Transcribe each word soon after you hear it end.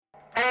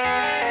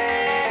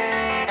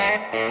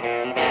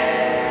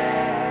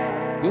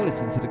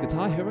listening to the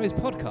Guitar Heroes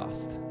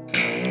podcast.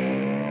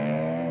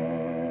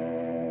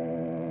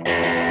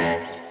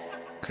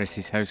 Chris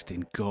is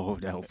hosting,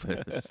 God help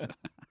us.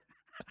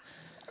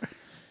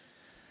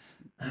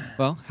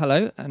 Well,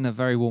 hello and a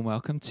very warm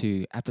welcome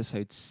to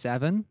episode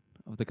 7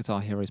 of the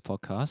Guitar Heroes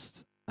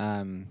podcast.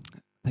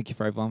 Thank you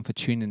for everyone for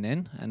tuning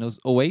in. And as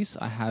always,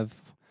 I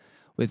have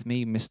with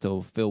me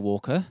Mr. Phil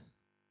Walker.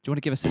 Do you want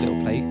to give us a little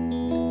play?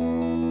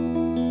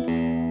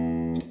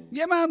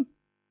 Yeah, man.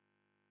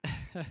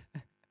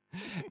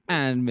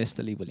 And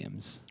Mr. Lee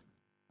Williams.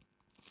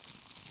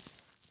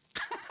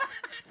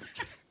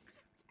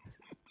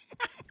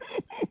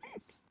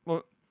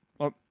 Well,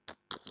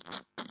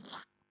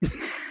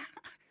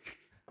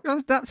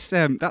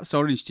 that's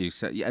orange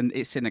juice, and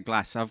it's in a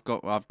glass. I've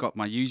got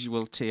my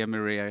usual Tia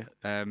Maria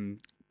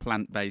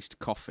plant-based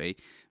coffee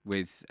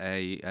with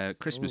a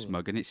Christmas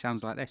mug, and it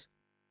sounds like this.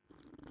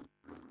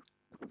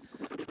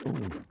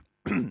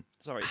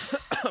 Sorry,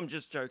 I'm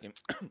just joking.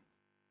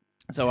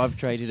 So I've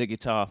traded a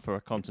guitar for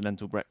a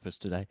continental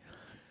breakfast today.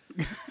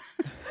 Is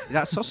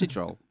that sausage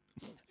roll?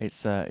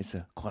 It's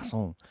a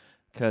croissant,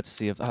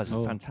 courtesy of it's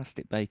a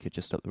fantastic baker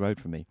just up the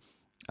road from me.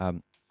 I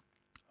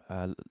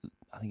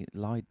think it's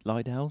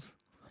Lydell's.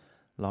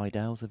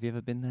 Lydell's, have you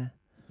ever been there?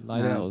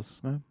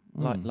 Lydell's? No?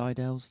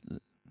 Lydell's?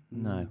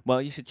 No. Well,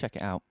 you should check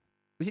it out.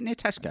 Is it near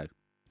Tesco?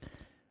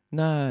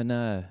 No.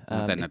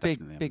 Then It's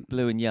big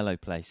blue and yellow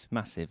place.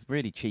 Massive.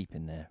 Really cheap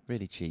in there.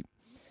 Really cheap.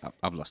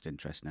 I've lost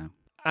interest now.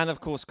 And,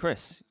 of course,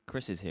 Chris.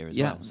 Chris is here as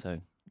well.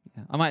 So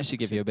Yeah. I might actually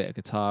give you a bit of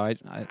guitar.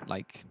 I'm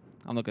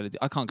not going to.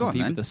 I can't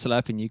compete with the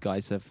slurping you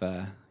guys have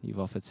you've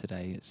offered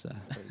today. It's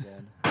pretty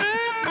good.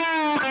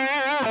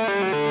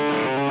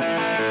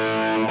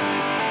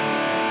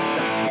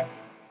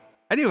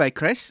 Anyway,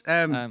 Chris,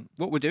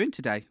 what we're doing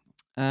today?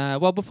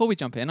 Well, before we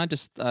jump in, I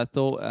just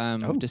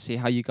thought to see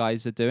how you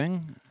guys are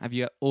doing. Have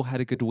you all had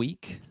a good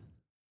week?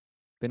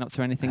 Been up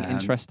to anything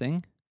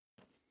interesting?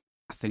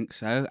 I think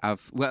so.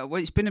 Well,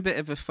 it's been a bit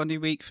of a funny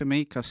week for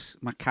me because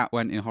my cat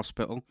went in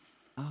hospital.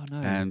 Oh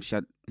no!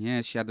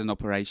 She had an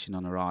operation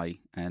on her eye,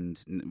 and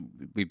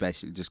we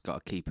basically just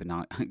got to keep an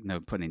eye. No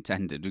pun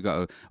intended. We've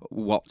got to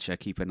watch her,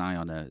 keep an eye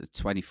on her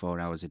 24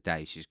 hours a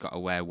day. She's got to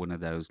wear one of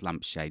those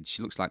lampshades.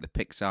 She looks like the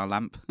Pixar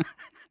lamp,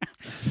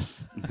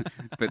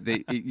 but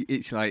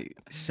it's like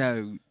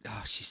so.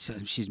 Oh,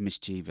 she's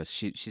mischievous.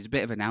 She's a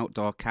bit of an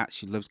outdoor cat.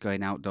 She loves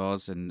going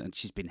outdoors, and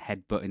she's been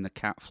headbutting the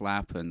cat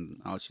flap,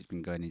 and she's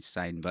been going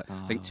insane. But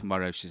I think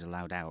tomorrow she's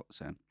allowed out.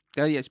 So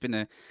it's been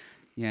a.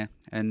 Yeah,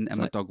 and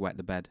my dog wet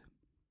the bed.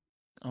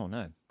 Oh,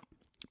 no.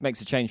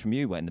 Makes a change from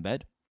you wetting the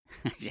bed.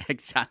 Yeah,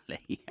 exactly.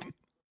 Yeah.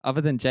 Other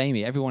than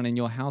Jamie, everyone in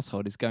your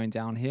household is going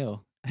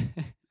downhill.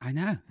 I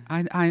know.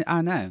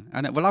 I know.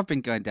 Well, I've been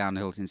going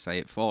downhill since I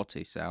hit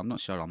 40, so I'm not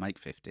sure I'll make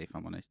 50, if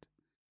I'm honest.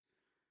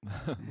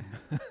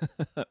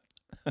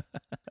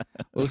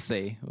 We'll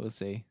see.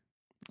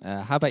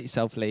 How about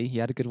yourself, Lee? You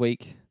had a good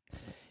week?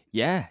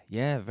 Yeah,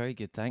 very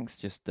good, thanks.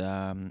 Just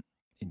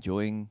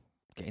enjoying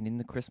getting in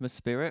the Christmas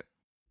spirit.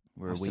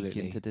 We're Absolutely. A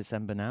week into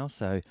December now,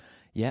 so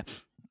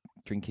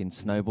drinking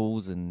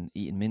snowballs and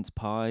eating mince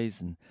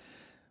pies, and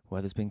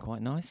weather's been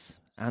quite nice.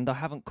 And I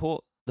haven't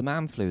caught the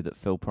man flu that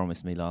Phil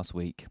promised me last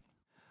week.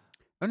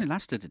 Only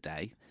lasted a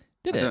day.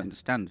 Did it? I don't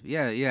understand.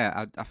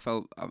 Yeah. I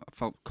felt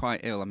quite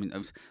ill. I mean,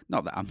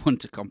 not that I'm one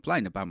to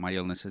complain about my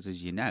illnesses,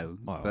 as you know,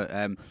 but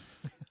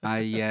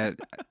I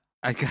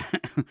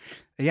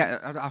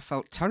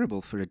felt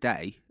terrible for a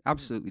day.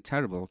 Absolutely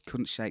terrible.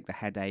 Couldn't shake the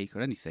headache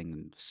or anything,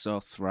 and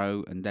sore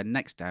throat. And then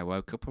next day I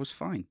woke up, I was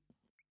fine.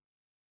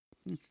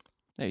 No,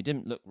 you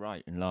didn't look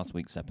right in last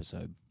week's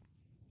episode.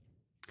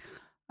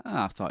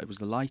 I thought it was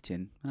the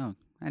lighting. Oh,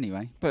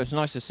 anyway. But it's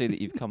nice to see that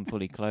you've come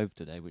fully clothed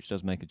today, which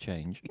does make a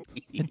change.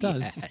 It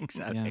does. Yeah,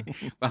 exactly.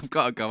 Yeah. Well, I've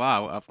got to go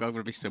out. I've got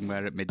to be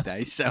somewhere at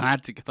midday, so I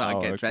had to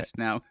get dressed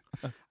now.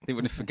 I didn't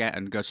want to forget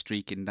and go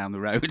streaking down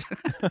the road.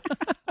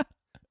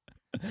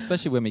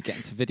 Especially when we get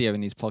into video in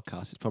these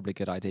podcasts, it's probably a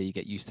good idea you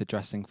get used to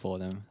dressing for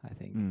them, I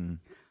think. And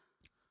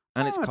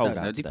it's I cold don't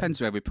know. out It today.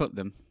 depends where we put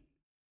them.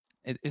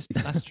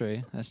 That's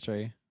true. That's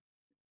true.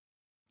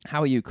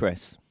 How are you,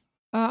 Chris?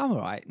 I'm all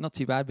right. Not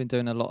too bad. Been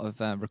doing a lot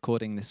of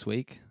recording this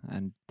week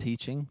and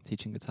teaching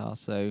guitar.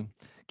 So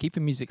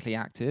keeping musically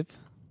active.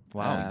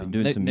 Wow, you've been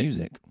doing some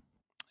music.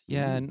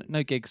 Yeah,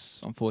 no gigs,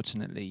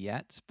 unfortunately,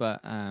 yet.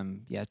 But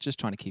just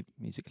trying to keep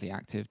musically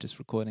active, just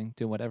recording,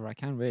 doing whatever I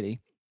can,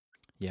 really.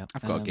 Yeah.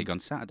 I've got a gig on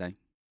Saturday.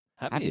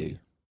 Have you?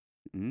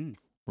 Mm.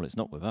 Well, it's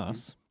not with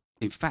us.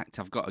 In fact,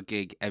 I've got a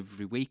gig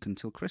every week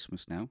until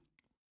Christmas now.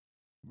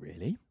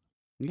 Really?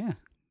 Yeah.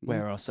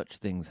 Where are such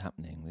things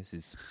happening? This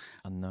is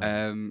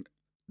unknown.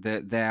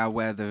 They are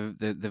where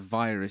the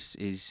virus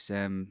is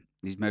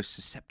most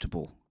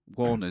susceptible.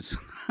 Warners.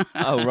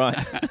 Oh, right.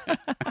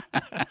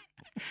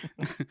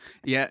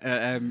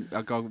 Yeah,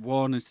 I got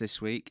Warners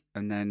this week,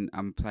 and then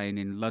I'm playing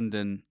in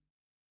London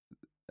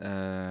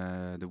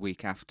the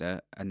week after,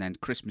 and then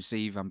Christmas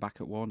Eve I'm back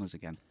at Warners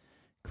again.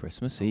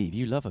 Christmas Eve.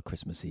 You love a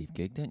Christmas Eve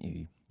gig, don't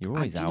you? You're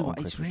always out on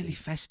Christmas It's really Eve.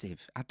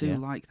 festive. I do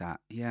like that.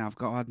 Yeah, I've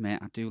got to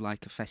admit, I do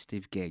like a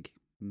festive gig.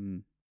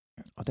 Mm.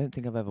 I don't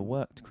think I've ever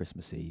worked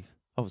Christmas Eve.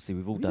 Obviously,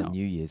 we've all done not?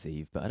 New Year's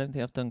Eve, but I don't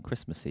think I've done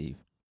Christmas Eve.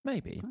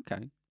 Maybe.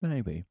 Okay.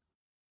 Maybe.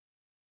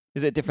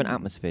 Is it a different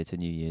atmosphere to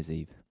New Year's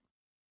Eve?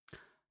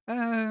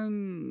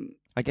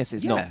 I guess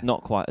it's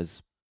not quite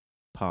as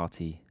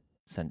party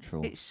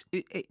central.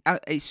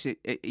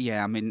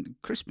 Yeah. I mean,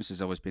 Christmas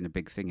has always been a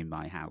big thing in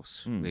my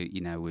house.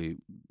 We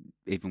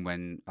even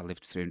when I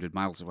lived 300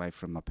 miles away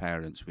from my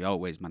parents, we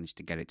always managed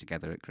to get it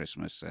together at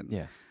Christmas.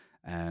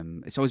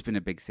 And it's always been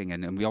a big thing,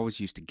 and we always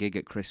used to gig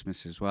at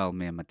Christmas as well.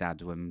 Me and my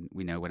dad, when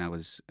I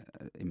was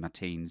in my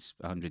teens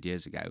 100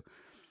 years ago,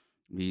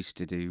 we used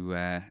to do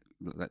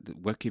the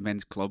working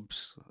men's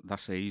clubs.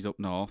 That's he's up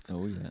north.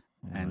 Oh yeah.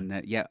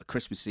 And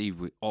Christmas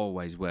Eve we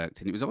always worked,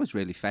 and it was always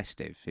really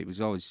festive. It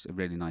was always a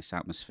really nice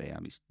atmosphere. I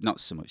mean, it's not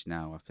so much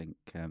now. I think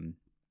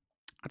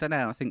I don't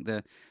know. I think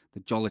the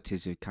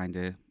jollities are kind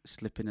of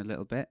slipping a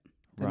little bit.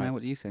 I don't know.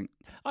 What do you think?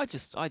 I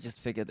just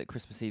figured that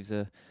Christmas Eve's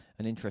an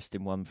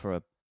interesting one for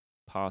a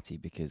party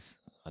because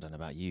I don't know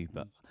about you,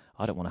 but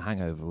I don't want a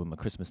hangover with my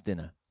Christmas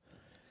dinner.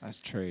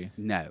 That's true.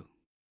 No.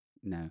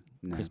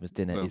 Christmas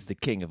dinner is the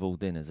king of all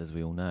dinners, as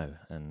we all know,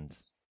 and.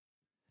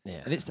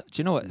 Yeah, and do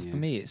you know what? For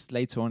me, it's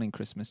later on on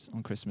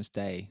Christmas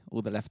Day,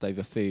 all the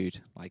leftover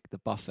food, like the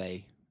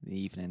buffet, the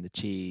evening, the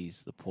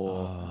cheese, the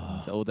pork,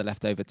 and all the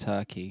leftover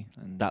turkey,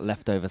 and that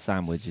leftover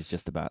sandwich is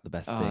just about the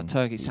best thing.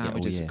 Turkey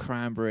sandwiches with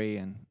cranberry,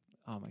 and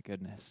oh my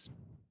goodness!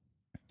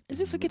 Is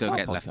this a guitar Don't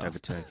get podcast? leftover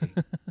turkey.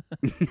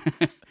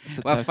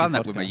 Well, I found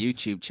that with my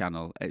YouTube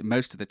channel.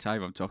 Most of the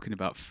time, I'm talking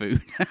about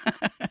food.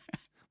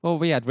 Well,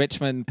 we had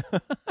Richmond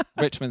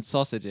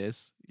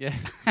sausages. Yeah.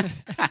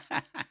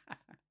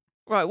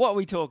 Right, what are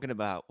we talking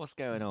about? What's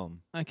going on?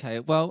 Okay,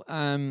 well,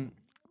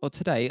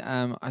 today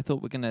I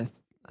thought we're going to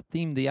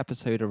theme the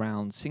episode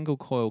around single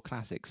coil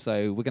classics.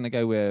 So we're going to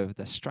go with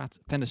the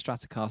Fender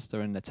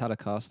Stratocaster and the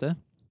Telecaster.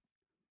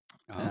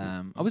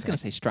 I was going to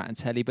say Strat and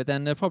Tele, but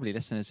then there are probably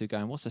listeners who are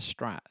going, "What's a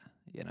Strat?"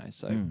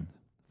 So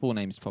full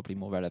name's probably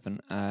more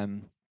relevant.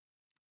 And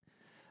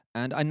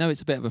I know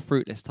it's a bit of a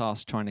fruitless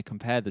task trying to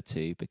compare the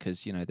two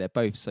because they're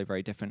both so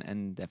very different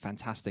and they're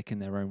fantastic in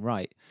their own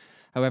right.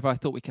 However, I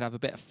thought we could have a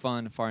bit of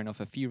fun firing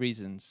off a few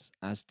reasons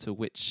as to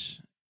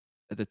which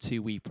of the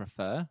two we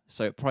prefer.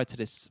 So prior to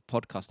this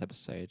podcast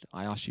episode,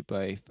 I asked you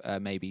both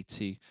maybe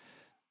to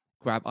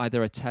grab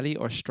either a Tele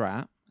or a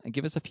Strat and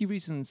give us a few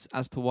reasons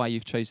as to why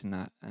you've chosen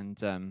that. And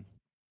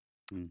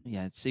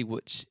see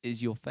which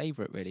is your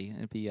favourite, really.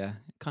 It'd be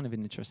kind of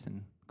an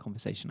interesting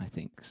conversation, I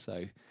think.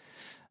 So,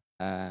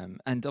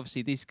 and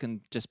obviously these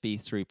can just be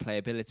through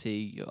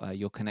playability,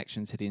 your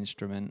connection to the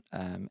instrument,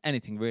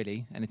 anything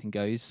really, anything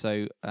goes.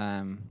 So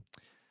I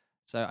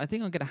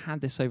think I'm going to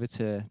hand this over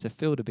to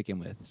Phil to begin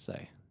with. So,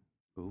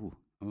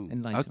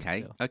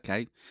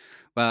 okay.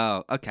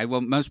 Well,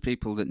 most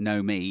people that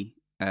know me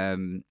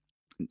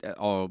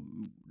or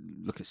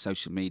look at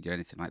social media or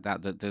anything like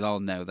that, they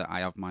all know that I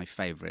have my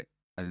favourite.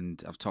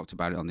 And I've talked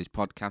about it on this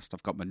podcast.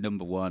 I've got my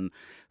number one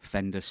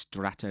Fender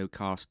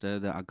Stratocaster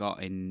that I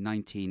got in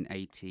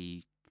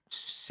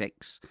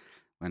 1986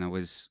 when I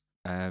was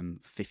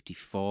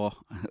 54.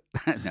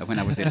 No, when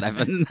I was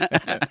 11.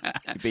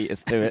 You beat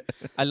us to it.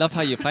 I love how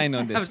you're playing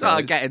on this. I was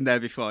sort of getting there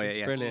before you. It's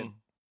brilliant.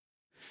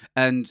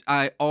 And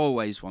I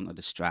always wanted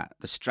a Strat.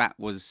 The Strat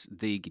was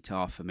the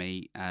guitar for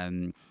me.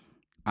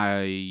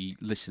 I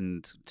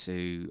listened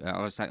to,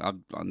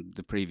 on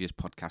the previous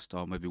podcast,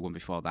 or maybe one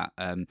before that,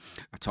 I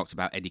talked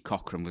about Eddie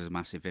Cochran was a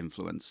massive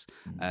influence.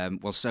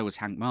 Well, so was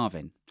Hank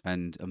Marvin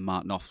and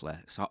Mark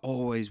Knopfler. So I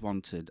always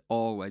wanted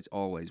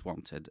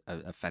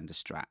a Fender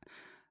Strat.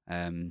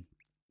 And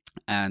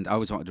I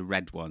always wanted a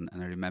red one.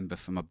 And I remember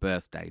for my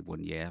birthday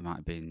one year, it might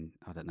have been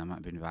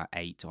about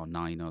 8 or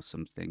 9 or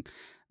something.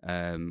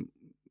 My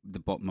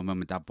mum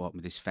and dad bought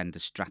me this Fender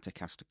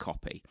Stratocaster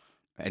copy.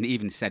 And it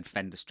even said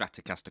Fender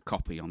Stratocaster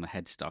copy on the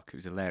headstock. It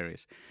was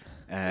hilarious.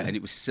 And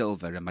it was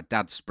silver, and my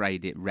dad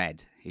sprayed it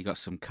red. He got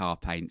some car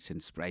paints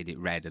and sprayed it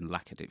red and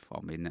lacquered it for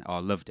me. And I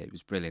loved it. It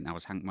was brilliant. I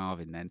was Hank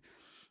Marvin then.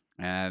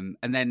 And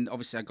then,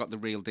 obviously, I got the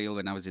real deal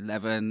when I was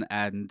 11,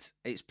 and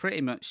it's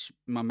pretty much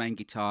my main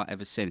guitar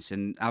ever since.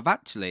 And I've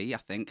actually, I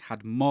think,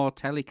 had more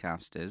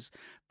Telecasters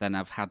than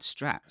I've had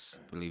Strats,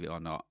 believe it or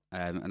not.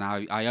 And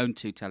I own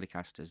 2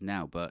 Telecasters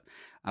now, but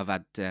I've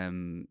had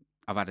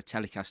a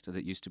Telecaster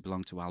that used to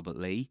belong to Albert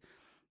Lee,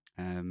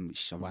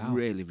 which I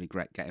really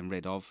regret getting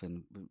rid of,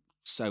 and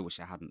so wish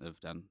I hadn't have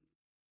done.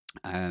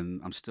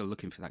 I'm still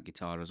looking for that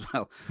guitar as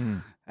well.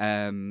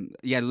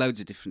 Loads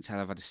of different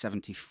I've had a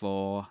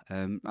 74.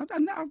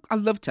 I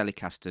love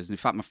Telecasters. In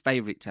fact, my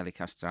favourite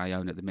Telecaster I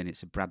own at the minute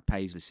is a Brad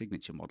Paisley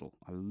signature model.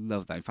 I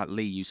love that. In fact,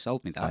 Lee, you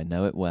sold me that. I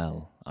know it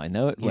well.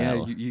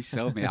 Yeah, you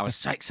sold me. I was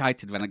so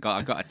excited when I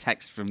got a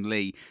text from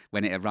Lee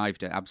when it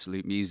arrived at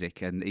Absolute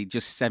Music, and he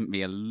just sent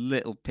me a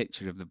little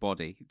picture of the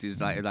body. It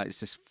was like it's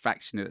this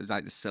fraction. It was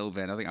like the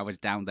silver, and I think I was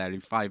down there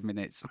in 5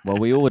 minutes. Well,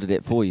 we ordered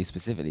it for you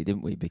specifically,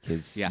 didn't we?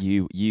 Because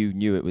you you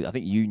knew it was. I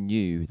think you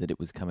knew that it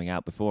was coming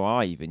out before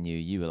I even knew.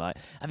 You were like,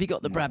 "Have you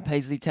got the Brad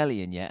Paisley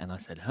Tele in yet?" And I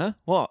said, "Huh?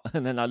 What?"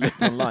 And then I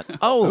looked online.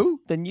 Oh,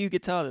 the new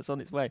guitar that's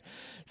on its way.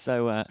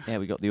 So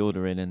we got the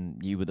order in,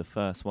 and you were the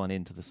first one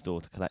into the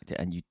store to collect it,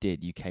 and you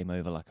did. You came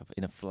over like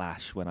in a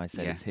flash when I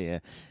said it's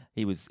here.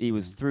 He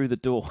was through the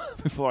door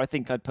before I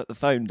think I'd put the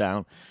phone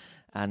down.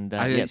 And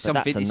it's on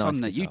guitar.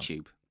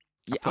 YouTube.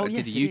 I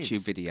did a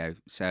YouTube video,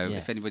 so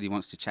if anybody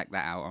wants to check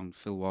that out on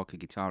Phil Walker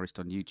Guitarist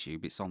on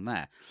YouTube, it's on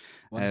there.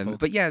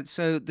 But yeah,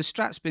 so the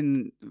Strat's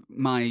been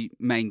my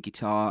main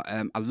guitar.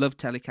 I love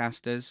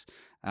Telecasters,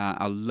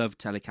 I love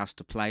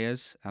Telecaster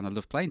players, and I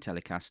love playing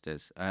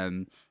Telecasters.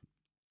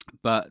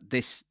 But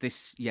the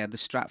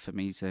Strat for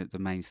me is the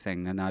main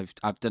thing, and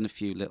I've done a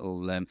few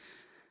little.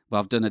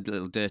 I've done a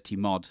little dirty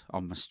mod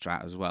on my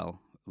Strat as well,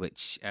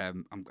 which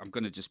I'm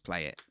going to just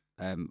play it.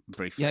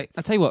 Briefly. Yeah,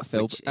 I'll tell you what,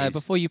 Phil.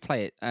 Before you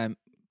play it,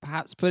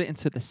 perhaps put it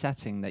into the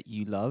setting that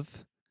you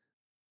love.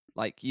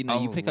 Like, you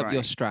pick up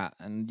your Strat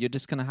and you're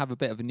just going to have a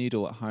bit of a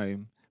noodle at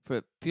home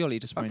purely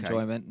just for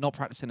enjoyment, not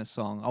practicing a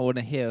song. I want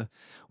to hear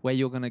where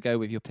you're going to go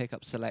with your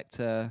pickup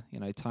selector,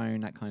 tone,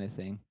 that kind of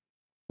thing.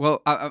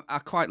 Well, I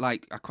quite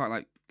like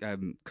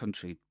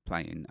country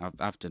playing.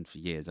 I've done for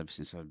years, ever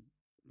since I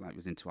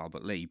was into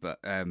Albert Lee, but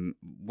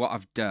what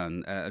I've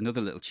done,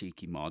 another little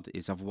cheeky mod,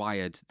 is I've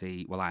wired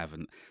I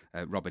haven't,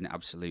 Robin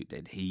Absolute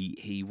did,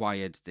 he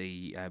wired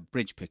the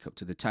bridge pickup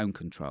to the tone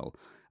control,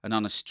 and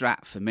on a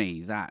Strat, for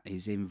me, that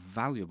is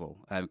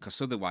invaluable, because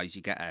otherwise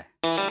you get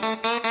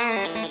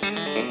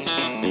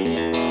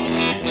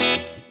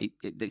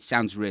it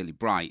sounds really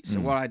bright,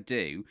 so what I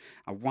do,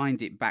 I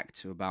wind it back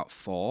to about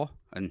 4,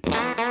 and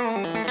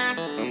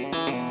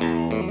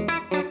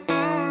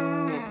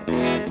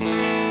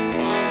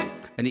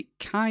it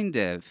kind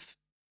of,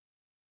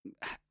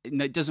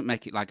 it doesn't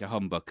make it like a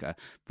humbucker,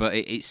 but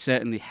it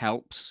certainly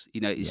helps.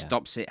 It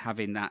stops it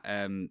having that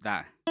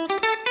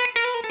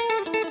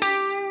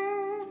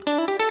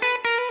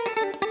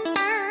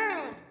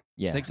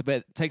Yeah, takes a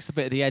bit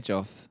of the edge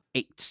off.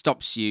 It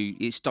stops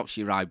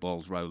your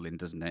eyeballs rolling,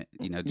 doesn't it?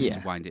 Just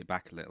to wind it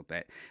back a little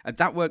bit, and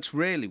that works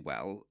really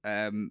well.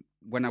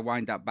 When I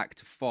wind that back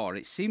to 4,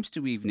 it seems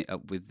to even it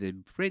up with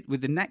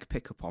the neck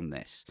pickup on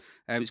this.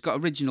 It's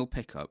got original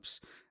pickups.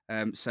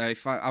 So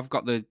if I've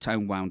got the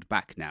tone wound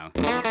back now,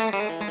 and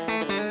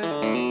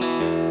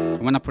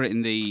when I put it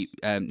in the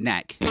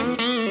neck,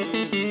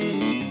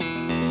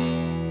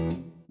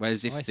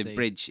 whereas if the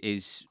bridge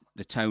is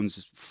the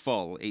tone's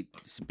full,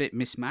 it's a bit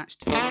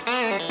mismatched.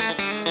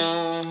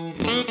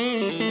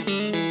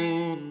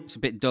 It's a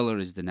bit duller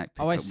as the neck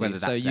pickup, whether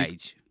that's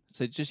age.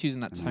 So just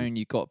using that tone,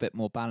 you got a bit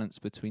more balance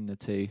between the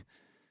two.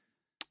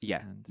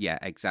 Yeah,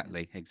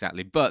 exactly.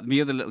 But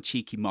the other little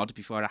cheeky mod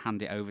before I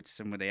hand it over to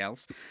somebody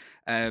else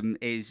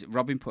is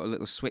Robin put a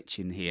little switch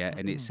in here,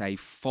 and it's a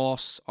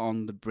force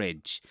on the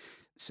bridge.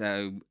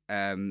 So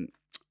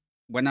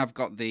when I've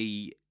got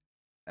the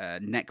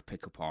neck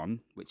pickup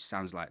on, which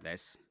sounds like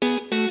this,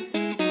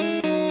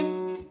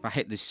 if I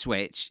hit this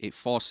switch, it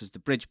forces the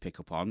bridge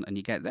pickup on, and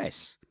you get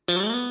this.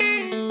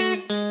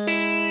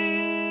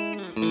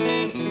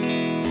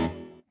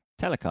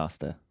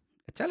 Telecaster.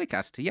 A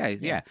Telecaster,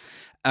 yeah.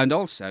 And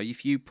also,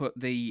 if you put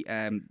the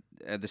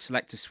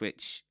selector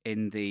switch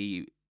in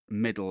the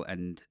middle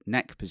and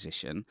neck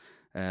position,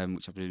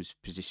 which I believe is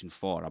position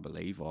 4, I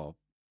believe, or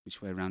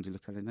which way around do you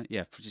look at it?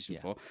 Yeah, position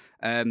 4.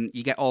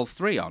 You get all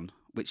 3 on,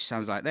 which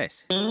sounds like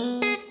this.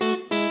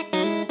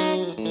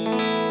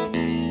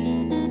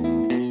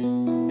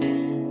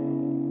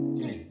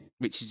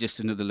 Which is just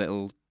another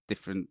little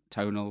different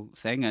tonal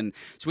thing, and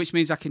so which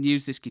means I can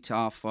use this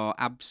guitar for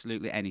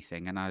absolutely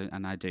anything, and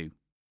I do.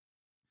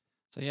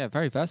 So yeah,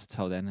 very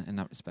versatile then in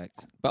that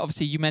respect. But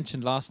obviously, you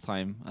mentioned last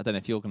time, I don't know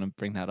if you're going to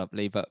bring that up,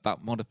 Lee, but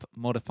about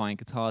modifying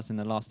guitars in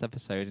the last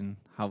episode and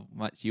how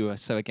much you were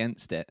so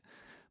against it.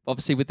 But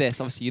obviously, with this,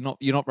 you're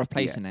not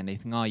replacing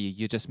anything, are you?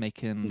 You're just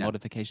making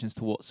modifications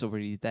to what's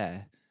already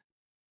there.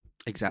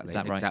 Exactly,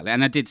 right? Exactly.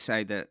 And I did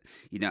say that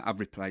I've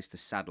replaced the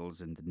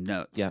saddles and the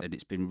nuts, and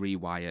it's been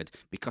rewired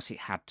because it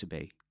had to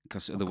be,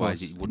 because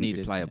otherwise it wouldn't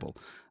be playable.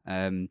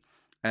 Yeah.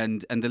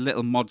 And the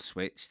little mod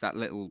switch, that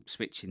little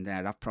switch in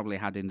there, I've probably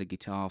had in the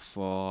guitar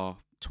for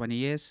 20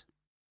 years.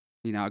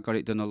 I got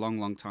it done a long,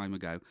 long time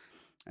ago,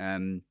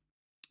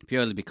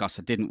 purely because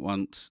I didn't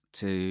want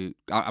to.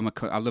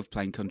 I love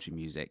playing country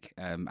music,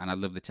 and I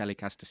love the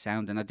Telecaster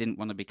sound, and I didn't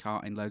want to be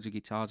carting loads of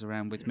guitars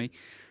around with me.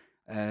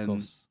 Of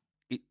course.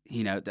 A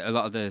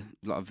lot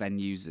of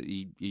venues that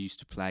you used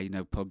to play,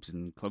 pubs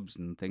and clubs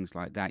and things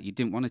like that, you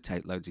didn't want to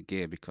take loads of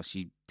gear because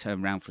you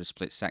turn around for a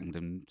split second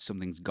and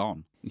something's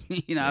gone.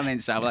 You know what I mean?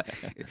 So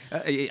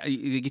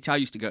the guitar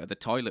used to go to the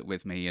toilet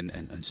with me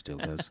and still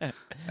does.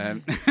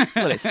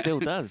 Well, it still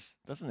does,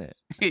 doesn't it?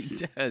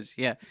 It does,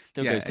 yeah.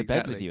 Still goes to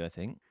bed with you, I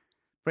think.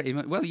 Pretty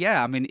much. Well,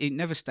 yeah. I mean, it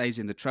never stays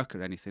in the truck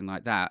or anything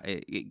like that.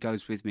 It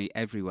goes with me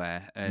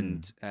everywhere.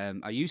 And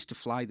I used to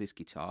fly this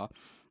guitar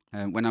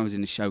When I was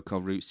in a show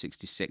called Route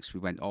 66, we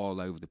went all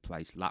over the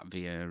place,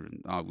 Latvia,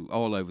 and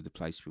all over the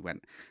place we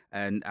went.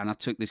 And I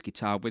took this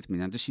guitar with me,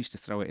 and I just used to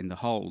throw it in the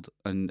hold.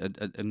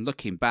 And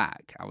looking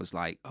back, I was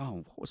like,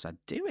 oh, what was I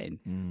doing?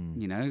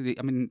 You know,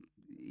 I mean,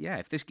 yeah,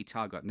 if this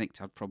guitar got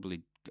nicked, I'd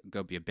probably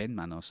go be a bin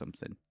man or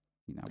something.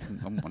 You know, I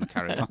wouldn't want to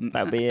carry on.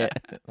 That'd be it.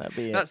 That'd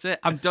be it. That's it.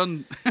 I'm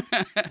done.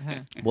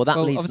 Well, that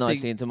leads obviously-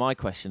 nicely into my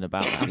question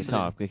about that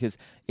guitar, because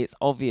it's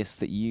obvious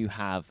that you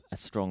have a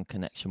strong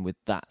connection with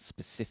that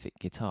specific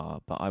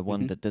guitar. But I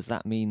wonder, does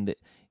that mean that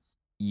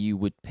you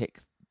would pick,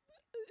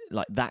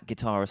 like, that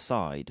guitar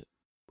aside,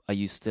 are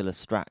you still a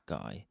Strat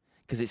guy?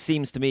 Because it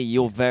seems to me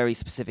you're very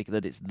specific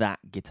that it's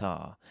that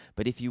guitar.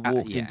 But if you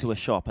walked into a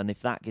shop and if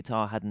that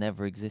guitar had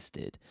never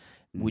existed,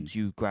 would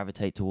you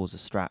gravitate towards a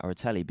Strat or a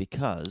Tele?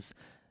 Because,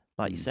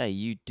 like you say,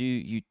 you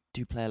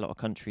do play a lot of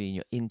country and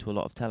you're into a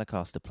lot of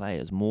Telecaster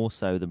players, more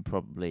so than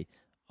probably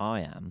I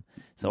am.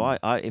 So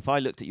I if I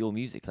looked at your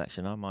music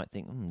collection, I might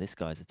think, this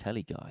guy's a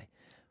Tele guy.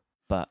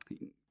 But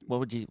what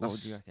would you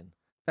reckon?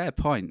 Fair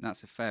point.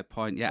 That's a fair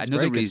point. Yeah, That's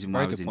another very good- reason why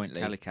I very was good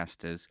into point, Lee.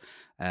 Telecasters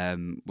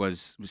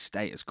was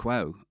status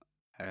quo.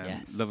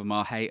 Yes. Love them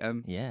or hate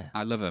them. Yeah.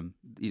 I love them.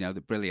 You know,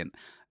 they're brilliant.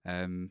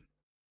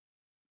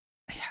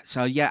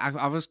 So yeah,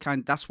 I was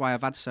that's why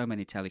I've had so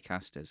many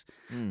Telecasters.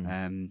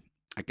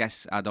 I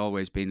guess I'd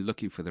always been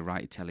looking for the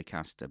right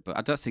Telecaster, but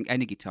I don't think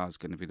any guitar is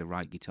going to be the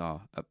right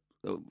guitar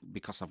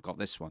because I've got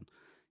this one.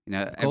 You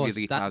know, every course,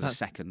 other guitar is a that's-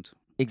 second.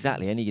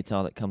 Exactly. Any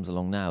guitar that comes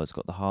along now has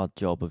got the hard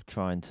job of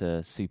trying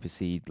to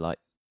supersede like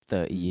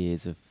 30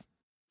 years of,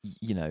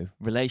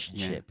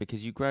 relationship,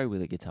 because you grow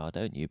with a guitar,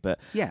 don't you? But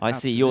Yeah, I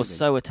see you're absolutely.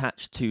 so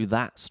attached to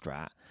that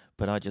Strat,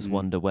 but I just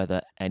wonder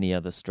whether any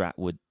other Strat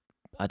would.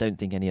 I don't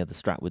think any other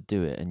Strat would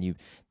do it, and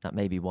that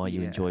may be why you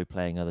Yeah. enjoy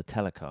playing other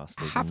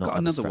Telecasters. I have and not got other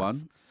another Strats.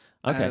 one.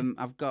 Okay.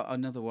 I've got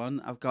another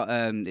one. I've got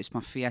it's my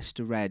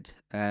Fiesta Red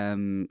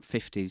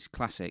 50s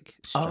classic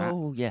Strat.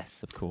 Oh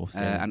yes, of course.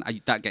 And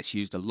that gets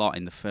used a lot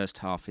in the first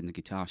half in the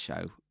guitar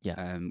show.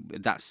 Yeah.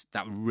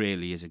 That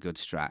really is a good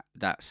Strat.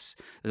 There's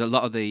a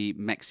lot of the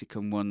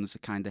Mexican ones are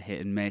kind of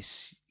hit and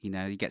miss. You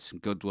know, you get some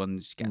good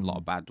ones, you get a lot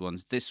of bad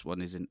ones. This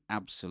one is an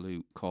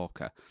absolute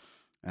corker.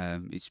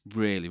 It's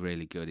really,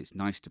 really good. It's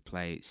nice to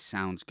play. It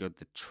sounds good.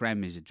 The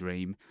trem is a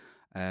dream.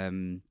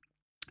 And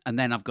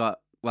then I've got,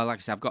 well, like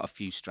I said, I've got a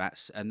few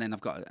Strats, and then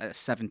I've got a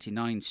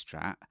 79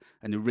 Strat,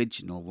 an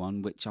original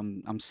one, which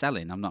I'm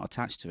selling. I'm not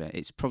attached to it.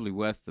 It's probably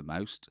worth the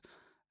most.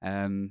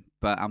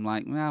 But I'm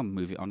like, well, I'll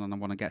move it on, and I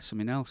want to get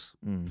something else.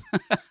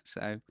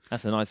 So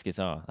That's a nice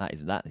guitar. That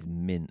is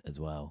mint as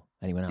well.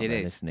 Anyone out It there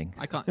is. listening?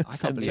 I can't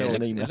Send believe Phil it. an It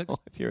looks, email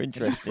if you're it looks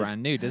interested.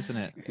 brand new, doesn't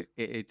it?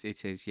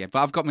 it is, yeah. But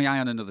I've got my eye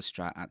on another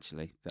Strat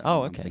actually. That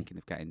Oh, I'm okay. thinking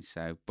of getting.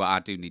 So, but I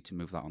do need to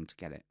move that on to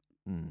get it.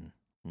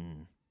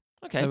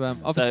 Okay. So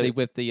obviously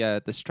with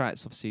the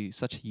Strat's obviously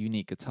such a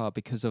unique guitar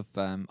because of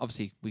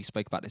obviously we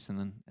spoke about this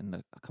in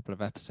a couple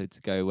of episodes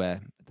ago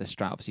where the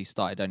Strat obviously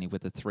started only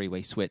with a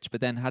 3-way switch,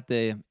 but then had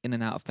the in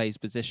and out of phase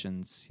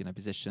positions,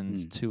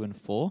 positions 2 and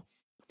 4.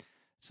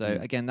 So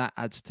again, that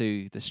adds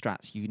to the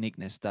Strat's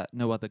uniqueness that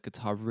no other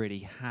guitar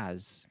really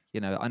has.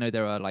 I know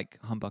there are like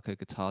humbucker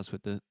guitars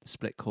with the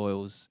split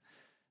coils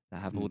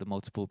that have all the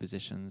multiple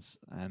positions,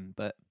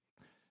 but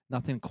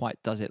nothing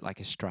quite does it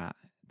like a Strat.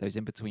 Those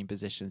in-between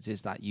positions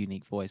is that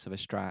unique voice of a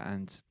Strat,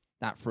 and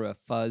that for a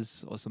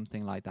fuzz or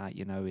something like that,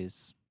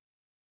 is,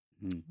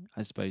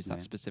 I suppose,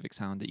 that specific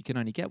sound that you can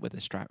only get with a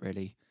Strat,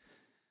 really.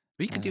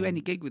 But you could do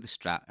any gig with a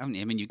Strat, haven't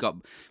you? I mean, you've got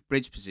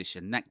bridge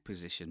position, neck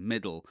position,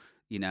 middle,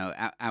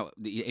 out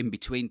the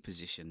in-between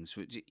positions.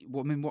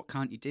 What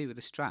can't you do with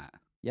a Strat?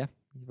 Yeah,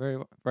 you're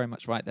very, very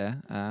much right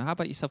there. How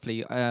about yourself,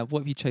 Lee? What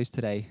have you chose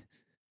today?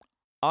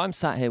 I'm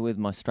sat here with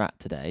my Strat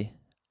today,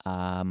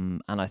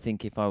 and I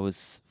think if I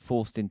was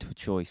forced into a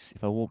choice,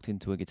 if I walked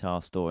into a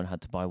guitar store and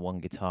had to buy one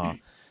guitar,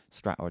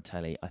 Strat or a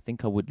Tele, I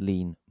think I would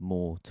lean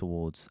more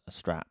towards a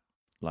Strat,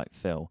 like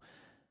Phil.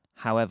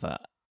 However,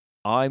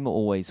 I'm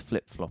always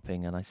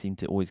flip-flopping, and I seem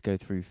to always go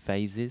through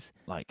phases.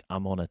 Like,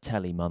 I'm on a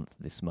Tele month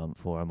this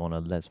month, or I'm on a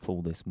Les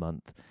Paul this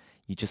month.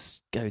 You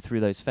just go through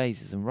those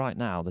phases, and right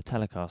now, the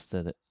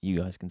Telecaster that you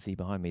guys can see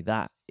behind me,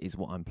 that is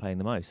what I'm playing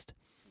the most.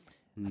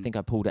 I think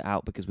I pulled it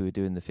out because we were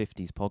doing the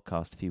 50s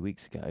podcast a few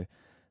weeks ago,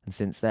 and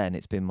since then,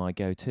 it's been my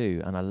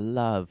go-to, and I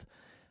love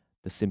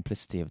the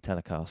simplicity of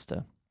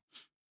Telecaster.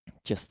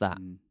 Just that,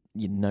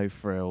 no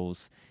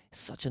frills. It's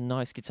such a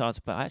nice guitar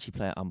to play. I actually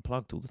play it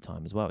unplugged all the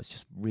time as well. It's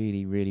just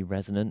really, really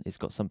resonant. It's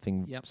got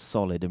something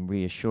solid and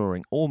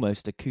reassuring,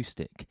 almost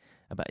acoustic.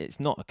 It's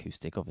not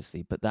acoustic,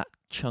 obviously, but that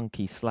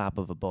chunky slab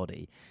of a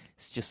body,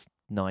 it's just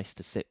nice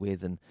to sit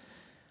with. And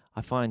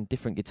I find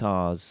different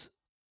guitars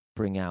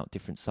bring out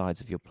different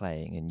sides of your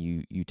playing, and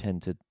you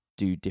tend to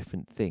do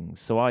different things.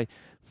 So I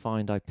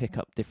find I pick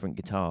up different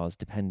guitars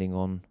depending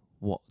on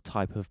what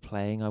type of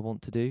playing I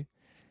want to do.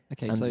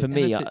 Okay, And so for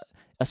me,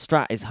 a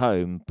Strat is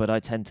home, but I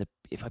tend to,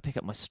 if I pick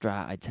up my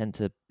Strat, I tend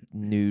to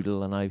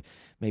noodle and I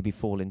maybe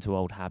fall into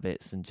old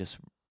habits and just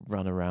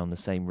run around the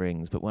same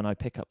rings. But when I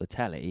pick up the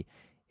Tele,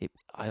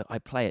 I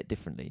play it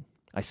differently.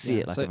 I see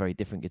it like a very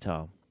different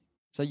guitar.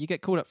 So you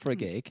get called up for a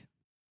gig,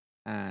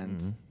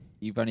 and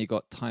you've only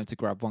got time to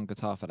grab one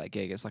guitar for that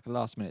gig. It's like a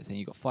last minute thing.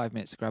 You've got 5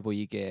 minutes to grab all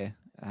your gear.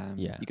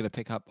 You're going to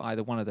pick up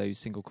either one of those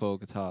single coil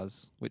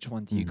guitars. Which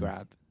one do you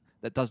grab?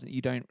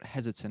 You don't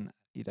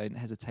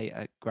hesitate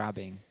at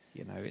grabbing.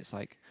 It's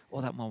like,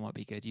 oh, that one might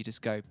be good. You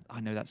just go,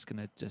 I know that's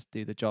going to just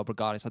do the job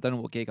regardless. I don't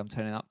know what gig I'm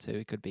turning up to.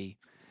 It could be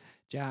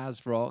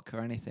jazz, rock, or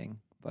anything,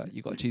 but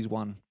you've got to choose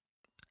one.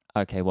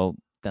 Okay, well,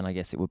 then I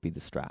guess it would be the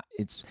Strat.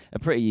 It's a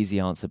pretty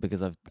easy answer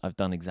because I've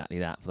done exactly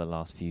that for the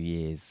last few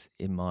years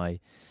in my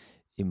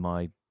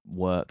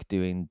work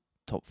doing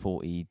top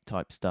 40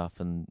 type stuff,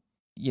 and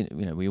you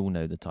know we all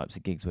know the types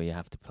of gigs where you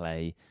have to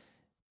play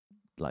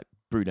like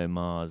Bruno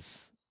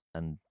Mars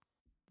and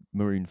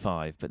Maroon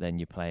 5, but then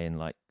you're playing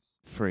like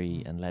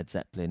Free and Led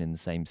Zeppelin in the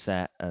same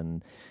set,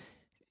 and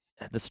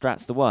the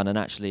Strat's the one. And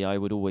actually I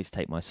would always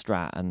take my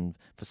Strat, and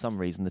for some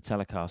reason the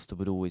Telecaster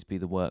would always be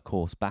the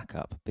workhorse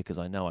backup because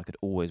I know I could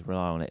always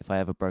rely on it if I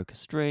ever broke a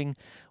string,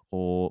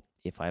 or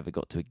if I ever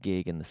got to a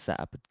gig and the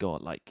setup had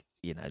got like,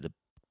 the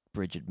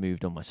bridge had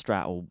moved on my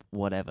Strat or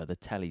whatever, the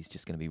Tele's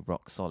just going to be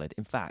rock solid.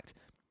 In fact,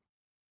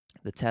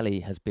 the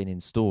Tele has been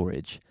in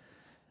storage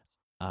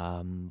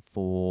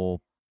for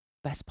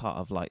best part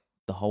of like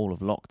the whole of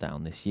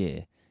lockdown this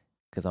year,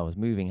 because I was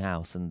moving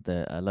house and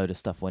a load of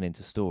stuff went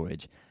into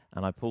storage,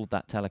 and I pulled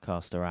that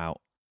Telecaster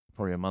out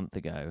probably a month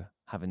ago,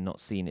 having not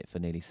seen it for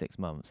nearly 6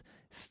 months.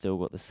 Still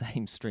got the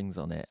same strings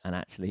on it, and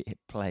actually it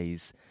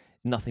plays.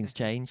 Nothing's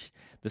changed.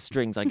 The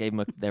strings, I gave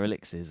them their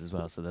elixirs as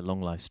well, so they're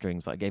long life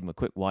strings, but I gave them a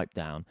quick wipe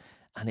down,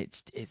 and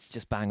it's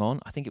just bang on.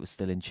 I think it was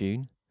still in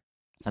tune,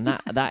 and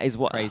that is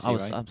what Crazy,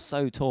 right? I'm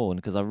so torn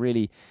because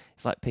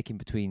it's like picking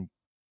between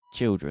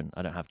children.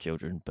 I don't have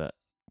children, but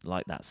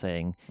like that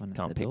saying,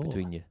 can't pick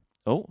between you.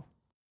 Oh.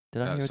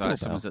 Did I hear a doorbell?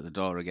 Someone's at the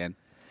door again.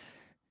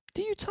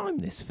 Do you time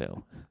this,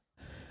 Phil?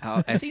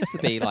 It seems to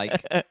be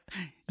like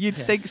you'd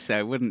think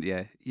so, wouldn't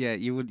you? Yeah,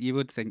 you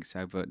would think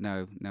so, but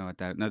no, I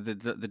don't. No,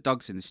 the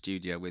dog's in the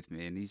studio with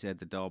me, and he's heard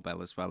the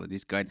doorbell as well, and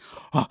he's going,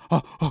 oh,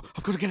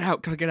 I've got to get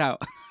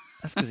out,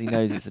 That's because he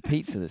knows it's a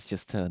pizza that's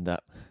just turned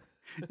up.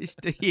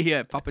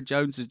 Yeah, Papa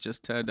Jones has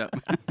just turned up.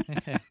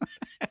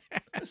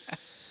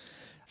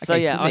 So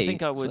Okay, yeah, so I me,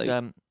 think I would.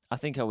 so- I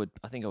think I would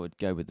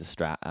go with the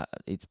Strat.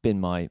 It's been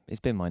my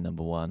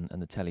number one,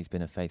 and the Tele's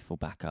been a faithful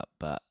backup.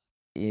 But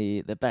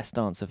the best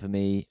answer for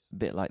me, a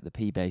bit like the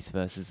P bass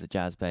versus the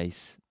jazz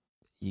bass,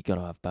 you got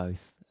to have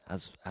both,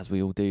 as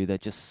we all do. They're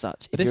just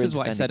such. But If this you're is into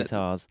what I Fender said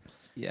guitars.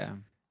 yeah.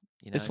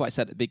 You know, This is what I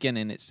said at the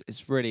beginning.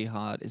 It's really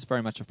hard. It's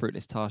very much a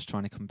fruitless task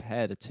trying to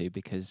compare the two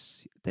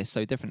because they're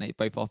so different. They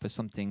both offer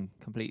something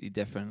completely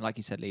different. Like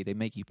you said, Lee, they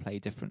make you play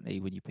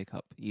differently when you pick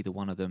up either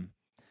one of them.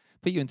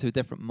 Put you into a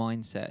different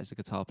mindset as a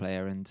guitar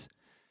player, and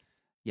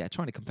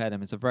trying to compare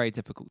them is a very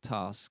difficult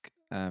task.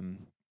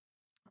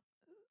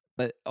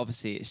 But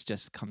obviously, it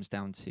just comes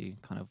down to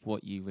kind of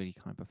what you really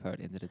kind of prefer at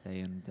the end of the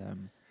day.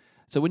 And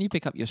so when you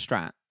pick up your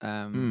Strat,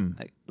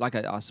 like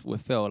I asked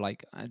with Phil,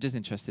 like I'm just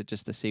interested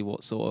just to see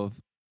what sort of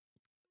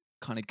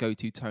kind of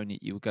go-to tone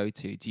that you will go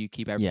to. Do you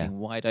keep everything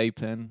wide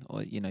open,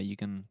 or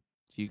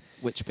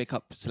which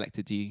pickup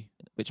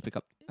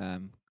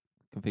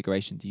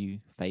configuration do you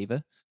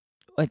favor?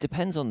 Well, it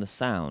depends on the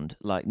sound.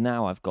 Like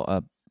now, I've got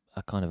a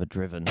kind of a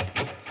driven.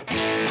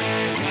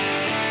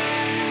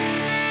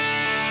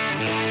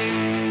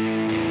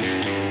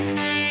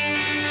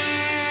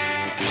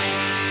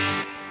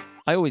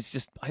 I always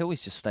just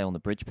stay on the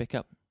bridge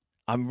pickup.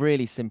 I'm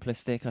really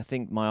simplistic. I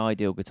think my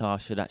ideal guitar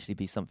should actually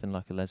be something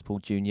like a Les Paul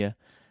Jr.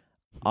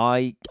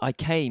 I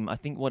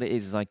think what it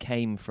is I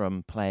came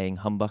from playing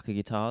humbucker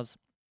guitars.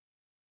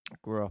 I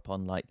grew up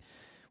on my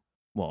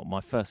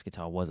first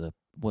guitar was a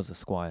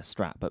Squier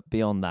Strat, but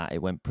beyond that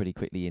it went pretty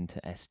quickly into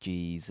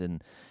SGs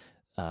and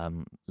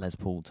Les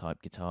Paul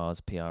type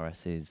guitars,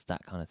 PRSs,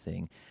 that kind of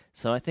thing.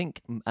 So I think,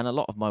 and a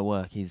lot of my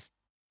work is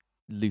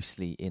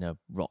loosely in a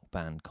rock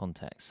band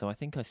context. So I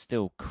think I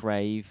still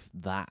crave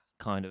that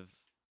kind of.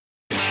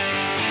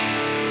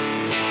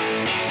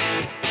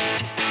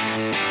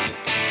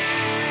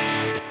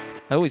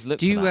 I always look.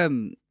 Do you for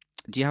that.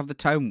 do you have the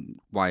tone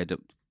wired up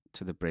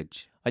to the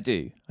bridge? I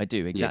do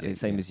exactly the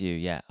same as you.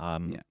 Yeah.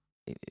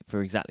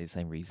 For exactly the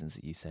same reasons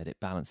that you said, it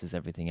balances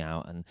everything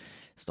out and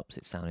stops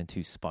it sounding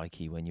too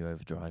spiky when you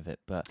overdrive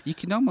it. But you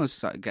can almost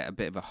sort of get a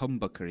bit of a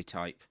humbuckery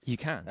type. You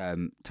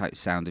can type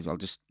sound. If I'll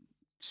just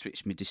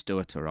switch my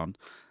distorter on.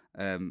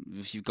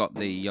 If you've got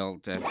the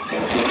old, and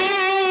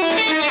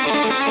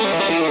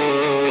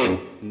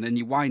then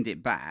you wind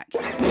it back. Do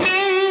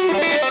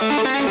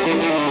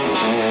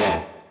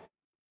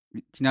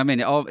you know what I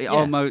mean? It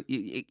almost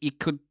you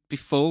could be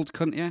fooled,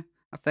 couldn't you?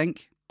 I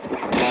think.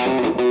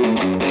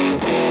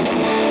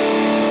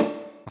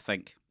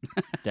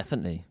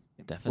 Definitely.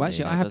 Well,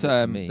 actually, I have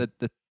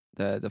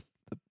the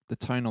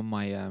tone on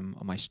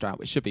my Strat,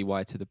 which should be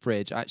wired to the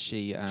bridge. I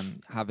actually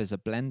have as a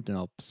blend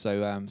knob.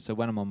 So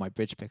when I'm on my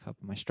bridge pickup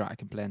on my Strat, I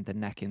can blend the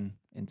neck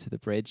into the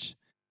bridge.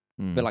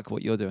 A bit like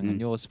what you're doing on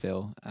yours,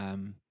 Phil.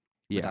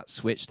 With that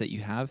switch that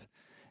you have.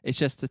 It's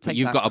just to take.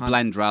 You've that got a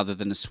blend rather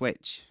than a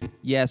switch.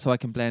 Yeah, so I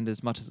can blend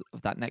as much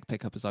of that neck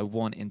pickup as I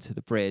want into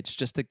the bridge,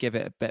 just to give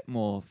it a bit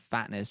more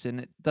fatness, and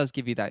it does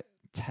give you that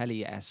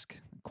Tele-esque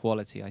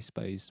quality, I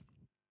suppose.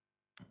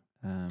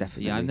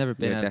 Definitely. Yeah, I've never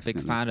been a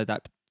definitely. big fan of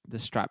the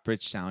Strat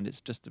bridge sound.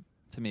 It's just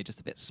to me just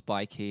a bit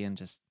spiky and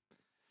just.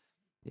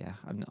 Yeah,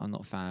 I'm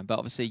not a fan, but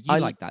obviously you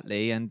like that,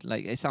 Lee, and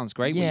like it sounds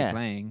great when you're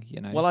playing.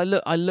 You know. Well, I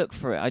look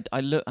for it. I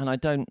look, and I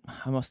don't.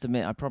 I must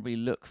admit, I probably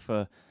look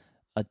for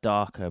a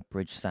darker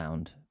bridge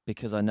sound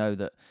because I know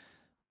that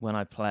when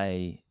I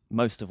play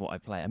most of what I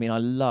play, I mean, I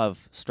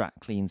love Strat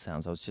clean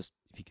sounds. I was just,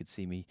 if you could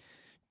see me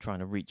trying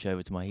to reach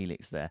over to my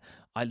Helix there,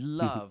 I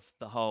love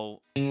the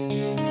whole.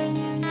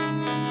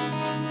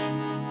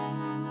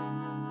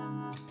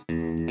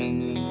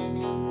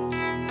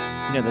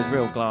 There's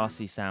real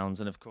glassy sounds,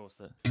 and of course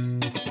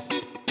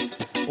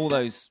all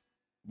those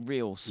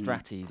real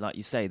stratty, like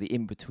you say, the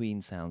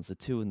in-between sounds, the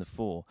 2 and the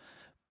 4.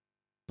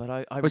 But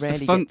I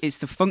rarely it's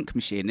the funk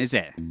machine, is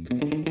it?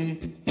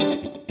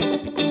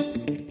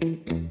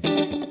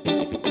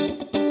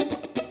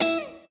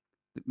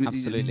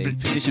 Absolutely.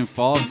 Position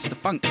 4, it's the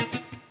funk.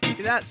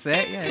 That's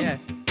it, yeah.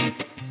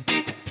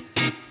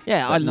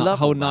 Yeah, I love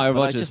whole all that, Nile but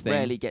I Rodgers just thing.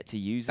 rarely get to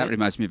use That it.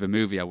 reminds me of a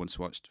movie I once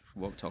watched.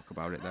 Won't talk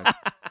about it though.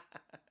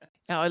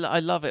 Yeah, I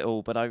love it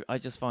all, but I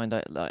just find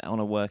that like, on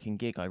a working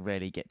gig, I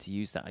rarely get to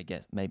use that. I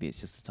guess maybe it's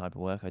just the type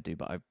of work I do,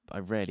 but I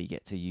rarely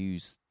get to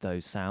use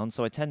those sounds.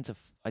 So I tend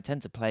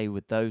to play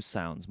with those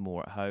sounds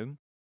more at home.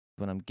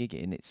 When I'm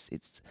gigging, it's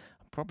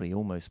I'm probably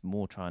almost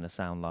more trying to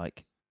sound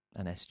like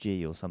an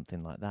SG or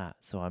something like that.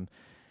 So I'm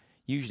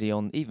usually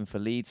on, even for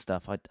lead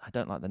stuff, I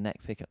don't like the neck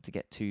pickup to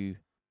get too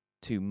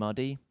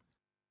muddy.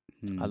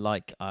 I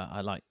like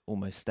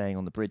almost staying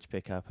on the bridge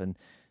pickup and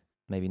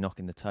maybe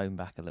knocking the tone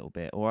back a little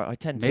bit. Or I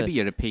tend Maybe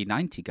you're a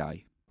P90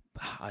 guy.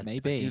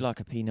 Maybe. I do like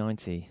a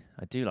P90.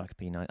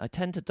 I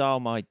tend to dial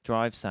my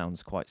drive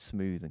sounds quite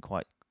smooth and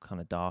quite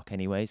kind of dark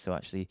anyway. So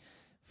actually,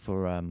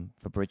 for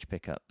bridge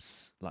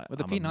pickups, like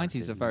the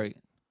P90s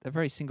they're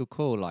very single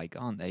coil like,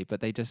 aren't they? But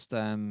they just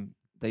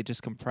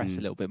compress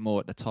a little bit more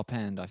at the top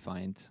end, I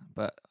find.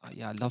 But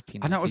yeah, I love P90s.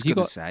 I know what I was going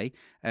to say.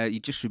 You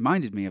just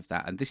reminded me of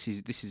that, and this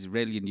is a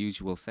really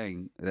unusual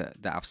thing that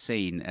I've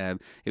seen.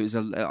 It was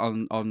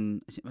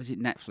on was it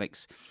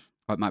Netflix?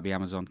 Or it might be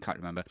Amazon. Can't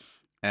remember.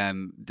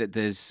 That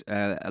there's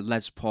a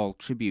Les Paul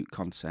tribute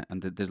concert,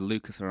 and there's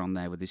Lukather on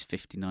there with his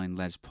 '59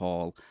 Les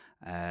Paul.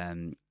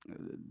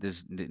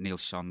 There's Neil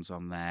Sean's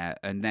on there,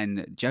 and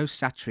then Joe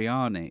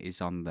Satriani is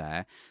on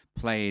there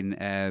playing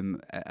a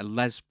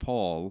Les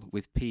Paul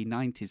with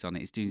P90s on it.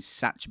 He's doing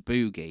Satch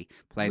Boogie,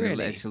 playing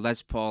it's a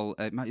Les Paul.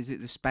 Is it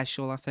the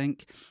special? I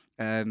think.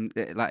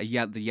 Like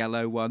the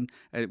yellow one.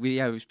 We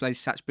playing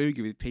Satch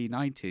Boogie with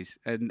P90s,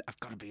 and I've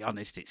got to be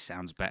honest, it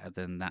sounds better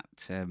than that.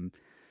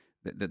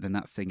 Than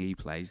that thing he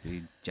plays,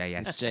 the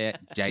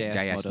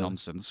JS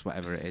nonsense,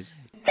 whatever it is.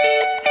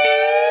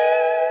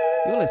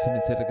 You're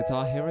listening to the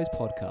Guitar Heroes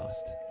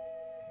podcast.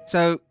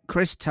 So,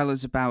 Chris, tell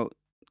us about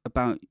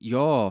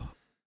your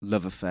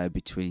love affair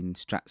between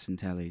Strats and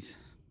Teles.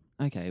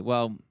 Okay,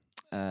 well,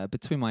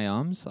 between my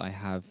arms, I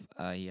have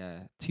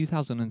a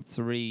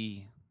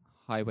 2003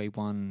 Highway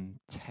 1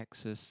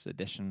 Texas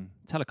edition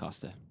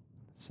Telecaster.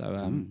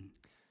 So,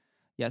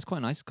 yeah, it's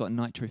quite nice. It's got a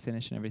nitro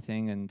finish and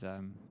everything,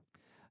 and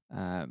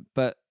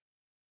but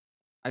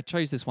I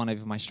chose this one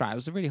over my Strat. It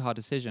was a really hard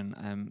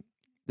decision.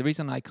 The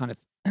reason I kind of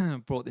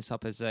brought this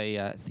up as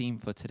a theme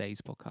for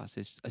today's podcast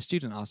is a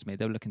student asked me,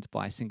 they were looking to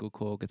buy a single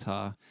coil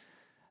guitar.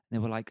 They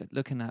were like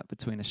looking at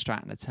between a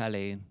Strat and a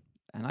Tele,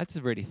 and I had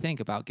to really think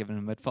about giving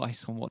them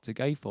advice on what to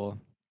go for.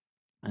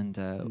 And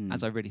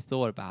as I really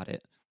thought about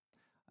it,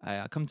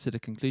 I come to the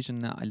conclusion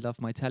that I love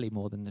my Tele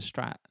more than the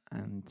Strat.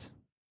 And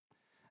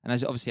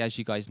as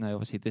you guys know,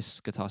 obviously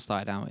this guitar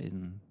started out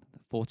in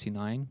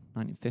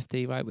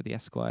 1950, right, with the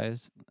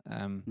Esquires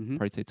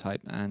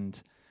prototype.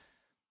 And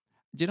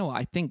do you know what?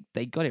 I think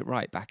they got it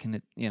right back in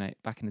the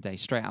day,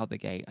 straight out the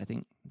gate. I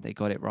think they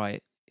got it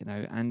right,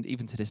 and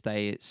even to this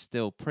day, it's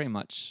still pretty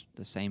much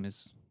the same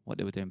as what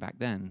they were doing back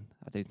then.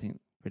 I don't think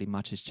really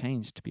much has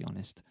changed, to be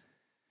honest.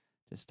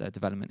 Just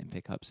development in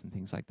pickups and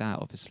things like that,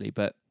 obviously.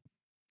 But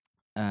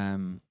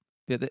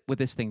with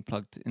this thing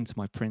plugged into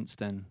my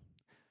Princeton,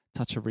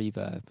 touch of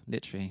reverb,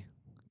 literally,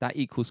 that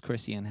equals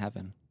Chrissy in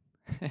heaven.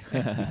 But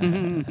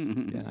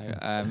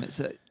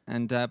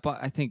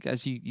I think,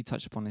 as you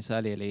touched upon this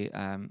earlier, Lee,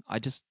 I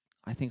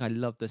think I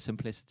love the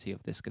simplicity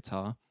of this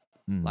guitar.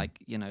 Like,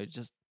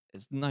 just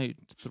there's no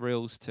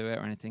thrills to it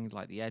or anything.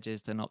 Like the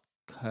edges, they're not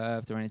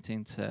curved or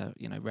anything to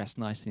rest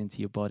nicely into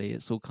your body.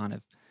 It's all kind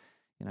of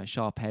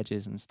sharp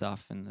edges and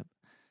stuff, and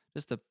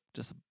just a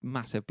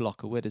massive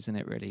block of wood, isn't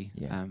it? Really.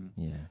 Yeah.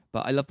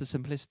 But I love the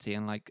simplicity,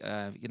 and like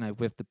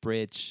with the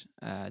bridge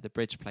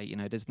plate,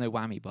 there's no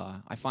whammy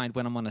bar. I find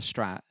when I'm on a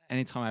Strat,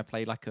 anytime I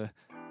play like a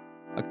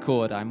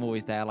chord, I'm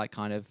always there, like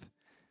kind of.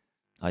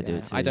 I do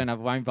it too. I don't have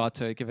a whammy bar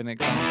to give an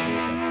example.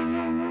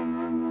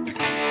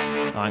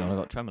 Hang on, I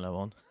got tremolo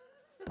on.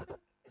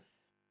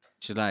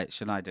 Should I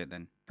do it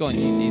then? Go on,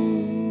 you.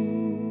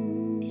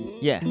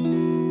 Yeah.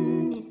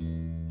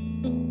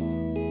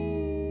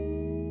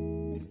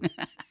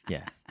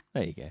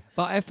 There you go.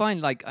 But I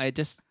find like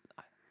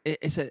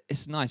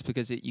it's nice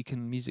because you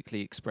can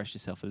musically express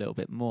yourself a little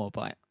bit more.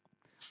 But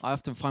I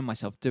often find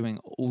myself doing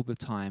all the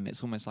time.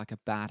 It's almost like a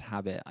bad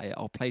habit.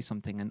 I'll play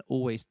something and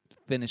always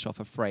finish off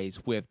a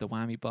phrase with the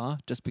whammy bar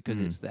just because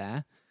it's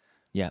there.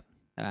 Yeah.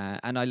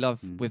 And I love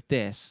with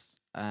this,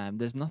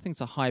 there's nothing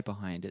to hide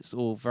behind. It's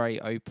all very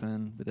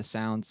open with the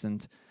sounds,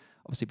 and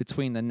obviously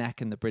between the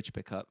neck and the bridge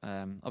pickup.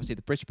 Obviously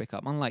the bridge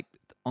pickup, unlike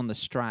on the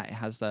Strat, it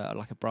has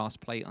like a brass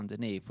plate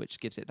underneath, which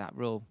gives it that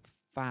real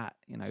fat,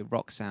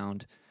 rock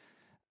sound.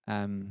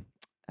 And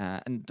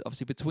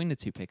obviously between the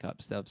two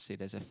pickups,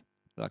 there's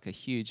a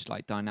huge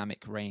like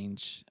dynamic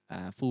range,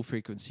 full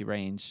frequency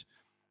range,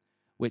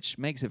 which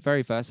makes it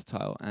very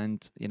versatile.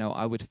 And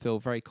I would feel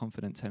very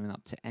confident turning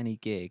up to any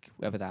gig,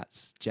 whether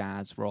that's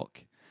jazz,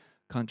 rock,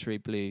 country,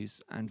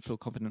 blues, and feel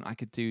confident I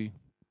could do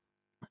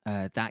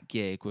that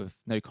gig with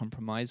no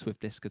compromise with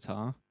this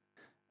guitar.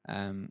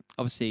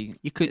 Obviously,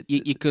 you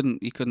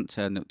couldn't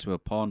turn up to a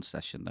porn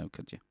session though,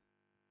 could you?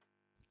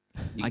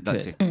 I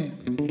could.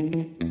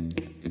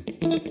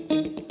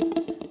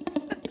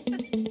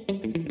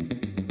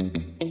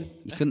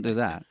 You couldn't do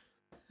that.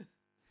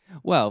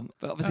 Well,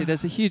 but obviously,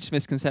 there's a huge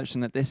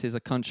misconception that this is a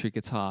country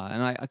guitar,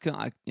 and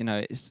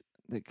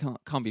it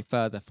can't be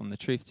further from the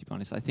truth. To be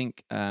honest, I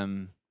think I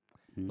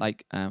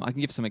can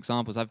give some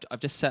examples. I've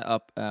just set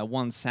up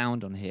one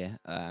sound on here,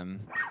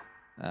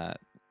 a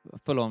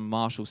full-on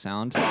Marshall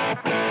sound.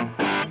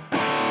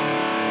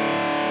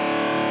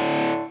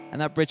 And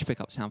that bridge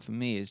pickup sound for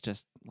me is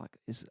just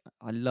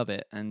I love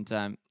it. And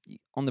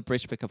on the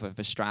bridge pickup of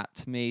a Strat,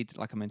 to me,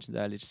 like I mentioned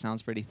earlier, it just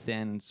sounds really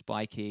thin and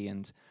spiky,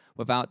 and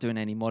without doing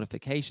any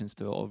modifications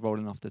to it or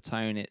rolling off the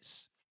tone,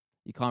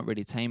 you can't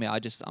really tame it.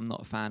 I'm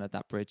not a fan of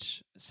that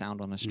bridge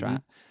sound on a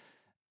Strat.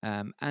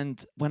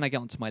 And when I get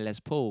onto my Les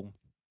Paul,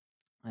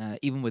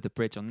 even with the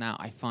bridge on now,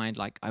 I find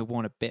like I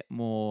want a bit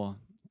more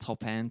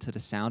top end to the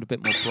sound, a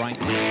bit more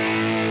brightness.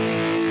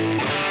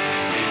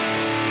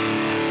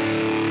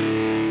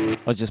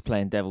 I was just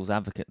playing devil's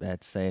advocate there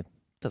to say it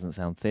doesn't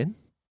sound thin.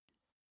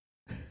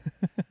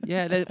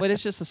 Yeah, well,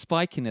 it's just a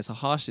spikiness, a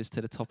harshness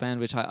to the top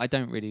end, which I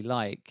don't really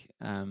like.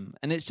 And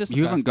it's just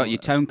you haven't got your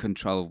tone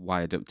control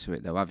wired up to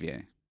it, though, have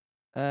you?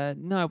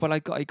 No, but I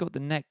got the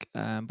neck.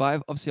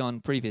 But obviously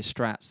on previous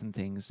Strats and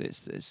things,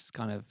 it's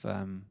kind of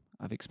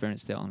I've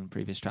experienced it on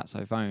previous Strats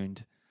I've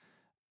owned.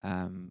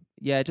 I've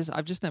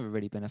just never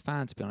really been a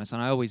fan, to be honest,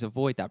 and I always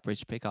avoid that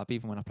bridge pickup.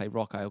 Even when I play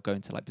rock, I'll go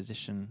into like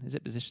position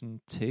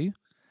 2?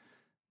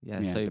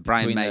 Yeah, so the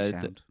Brian May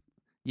sound.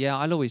 Yeah,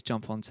 I'll always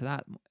jump onto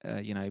that,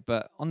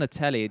 but on the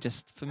Tele,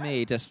 just for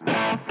me, just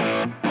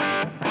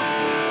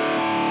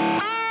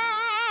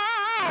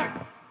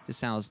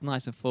sounds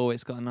nice and full.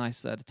 It's got a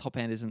nice, the top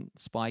end isn't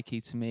spiky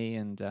to me,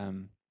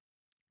 and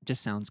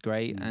just sounds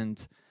great.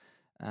 And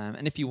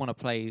if you want to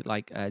play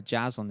like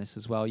jazz on this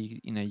as well,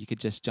 you could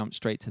just jump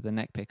straight to the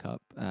neck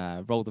pickup,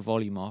 roll the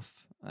volume off.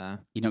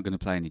 You're not going to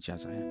play any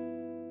jazz, are you?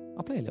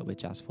 I'll play a little bit of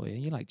jazz for you.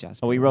 You like jazz?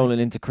 Are we rolling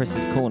into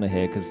Chris's corner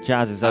here? Because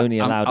jazz is only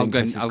allowed in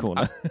Chris's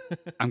corner.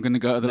 I'm going to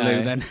go to the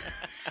loo then.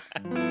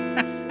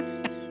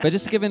 But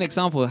just to give an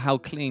example of how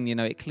clean,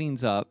 it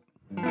cleans up.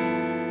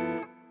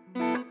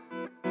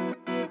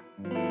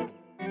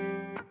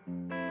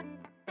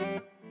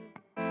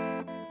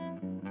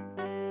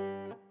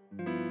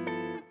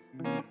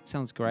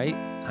 Sounds great.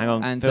 Hang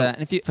on, and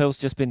Phil's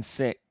just been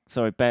sick.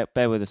 Sorry, bear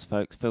with us,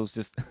 folks. Phil's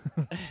just.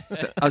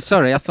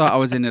 Sorry, I thought I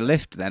was in a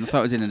lift. Then I thought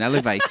I was in an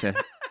elevator.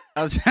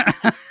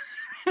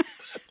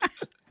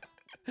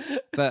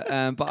 But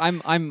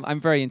I'm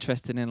very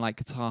interested in like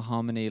guitar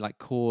harmony, like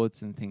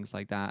chords and things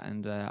like that.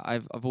 And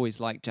I've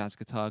always liked jazz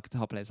guitar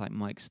players like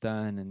Mike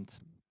Stern,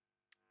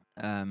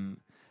 and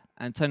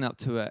turning up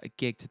to a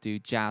gig to do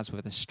jazz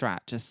with a Strat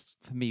just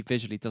for me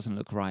visually doesn't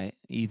look right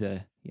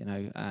either.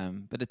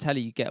 But the Tele,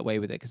 you get away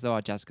with it because there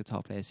are jazz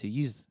guitar players who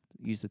use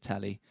the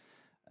Tele.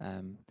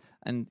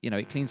 And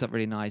it cleans up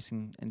really nice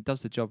and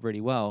does the job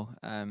really well.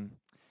 And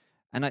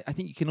I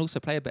think you can also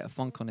play a bit of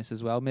funk on this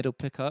as well. Middle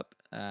pickup,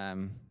 you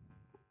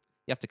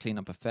have to clean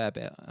up a fair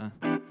bit.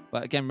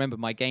 But again, remember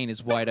my gain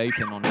is wide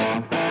open on this,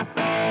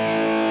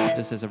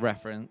 just as a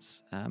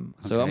reference.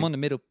 So I'm on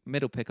the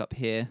middle pickup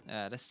here.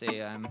 Let's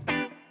see.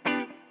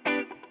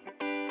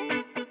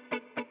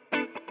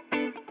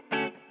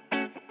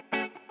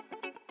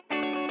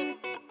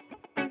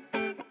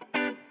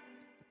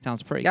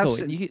 Sounds pretty cool.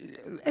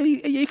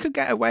 You could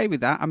get away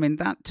with that. I mean,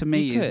 that to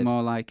me is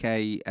more like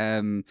a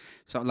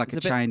sort of like a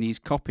Chinese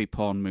copy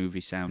porn movie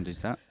sound.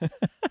 Is that?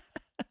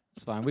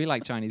 It's fine. We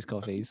like Chinese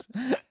coffees.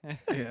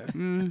 Yeah.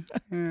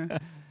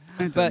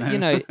 But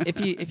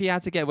if you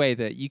had to get away with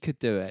it, you could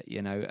do it.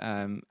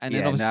 And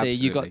then obviously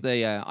you got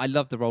the. I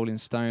love the Rolling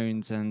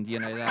Stones, and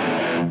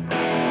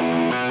that.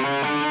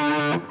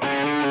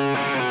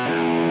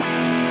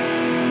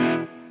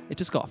 It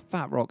just got a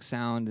fat rock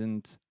sound,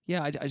 and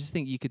I just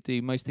think you could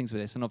do most things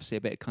with this, and obviously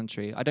a bit of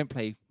country. I don't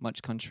play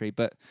much country,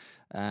 but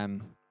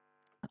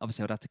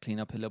obviously I'd have to clean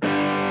up a little bit.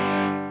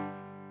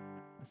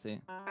 Let's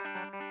see.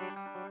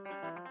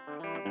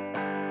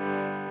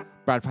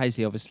 Brad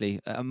Paisley, obviously,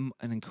 an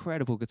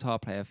incredible guitar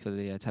player for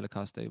the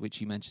Telecaster,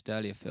 which you mentioned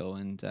earlier, Phil.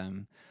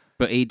 And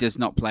But he does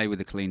not play with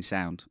a clean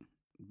sound.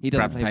 he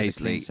doesn't Brad play with a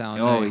Paisley, clean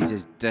sound. oh, No. he's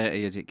as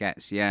dirty as it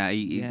gets. Yeah,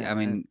 I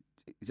mean,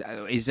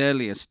 his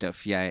earlier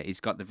stuff, yeah, he's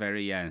got the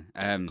very,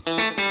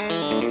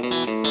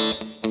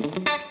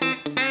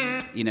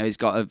 he's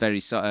got a very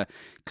sort of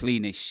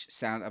cleanish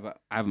sound.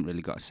 I haven't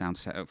really got a sound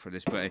set up for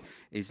this, but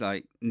he's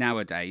like,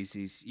 nowadays,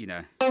 he's,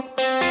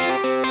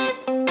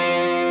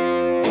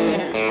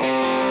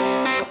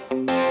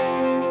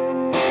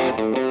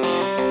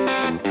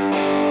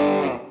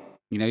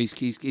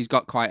 he's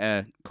got quite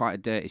a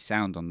dirty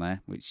sound on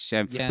there, which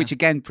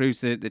again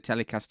proves the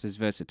Telecaster's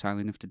versatile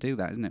enough to do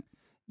that, isn't it?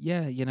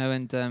 Yeah,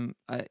 and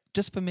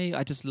just for me,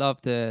 I just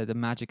love the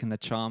magic and the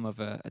charm of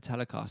a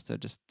Telecaster.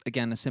 Just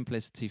again, the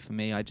simplicity for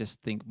me. I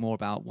just think more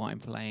about what I'm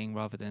playing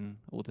rather than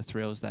all the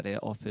thrills that it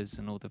offers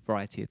and all the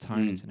variety of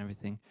tones and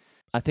everything.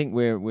 I think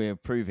we're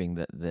proving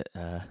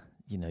that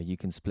you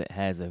can split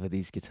hairs over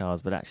these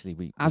guitars, but actually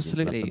we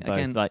absolutely just love them both.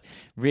 Again, like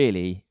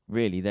really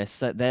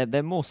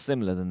they're more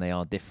similar than they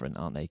are different,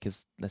 aren't they?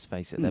 Because let's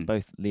face it, they're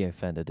both Leo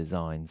Fender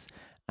designs.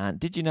 And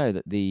did you know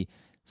that the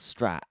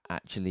Strat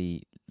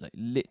actually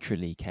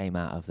literally came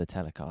out of the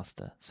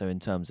Telecaster? So in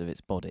terms of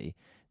its body,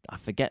 I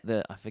forget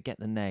the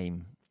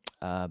name,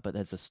 but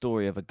there's a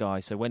story of a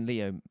guy. So when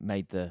Leo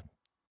made the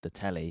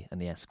Tele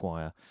and the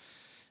Esquire,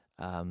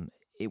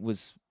 it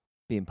was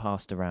being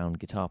passed around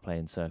guitar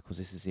playing circles.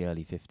 This is the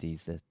early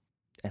 50s. The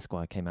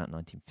Esquire came out in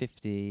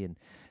 1950 and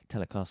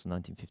Telecaster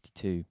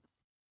 1952.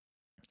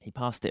 He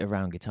passed it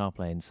around guitar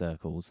playing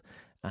circles,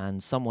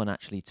 and someone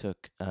actually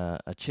took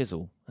a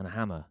chisel and a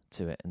hammer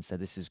to it and said,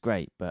 "This is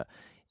great, but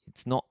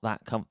it's not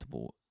that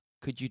comfortable.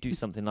 Could you do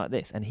something like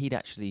this?" And he'd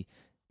actually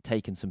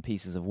taken some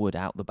pieces of wood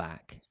out the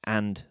back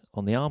and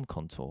on the arm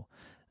contour.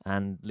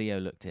 And Leo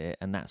looked at it,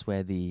 and that's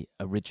where the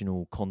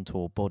original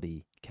contour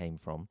body came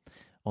from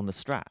on the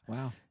Strat.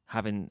 Wow.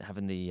 Having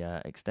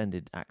the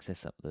extended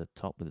access up the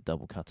top with a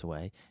double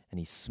cutaway, and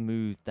he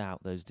smoothed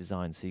out those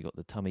designs. So you got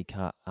the tummy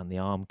cut and the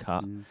arm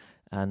cut,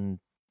 and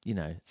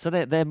so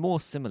they're more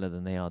similar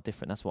than they are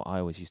different. That's what I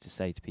always used to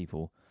say to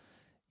people,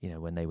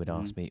 when they would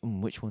ask me,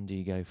 which one do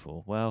you go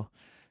for? Well,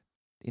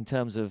 in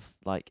terms of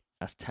like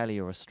a Tele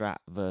or a Strat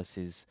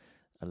versus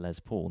a Les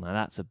Paul, now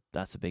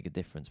that's a bigger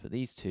difference. But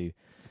these two,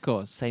 of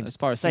course, same as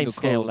far as same single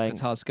scale coil length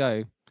guitars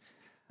go,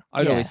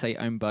 I'd always say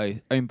own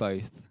both.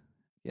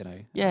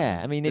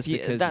 Yeah, I mean, if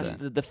because, that's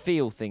the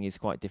feel thing is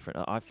quite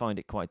different. I find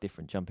it quite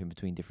different jumping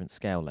between different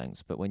scale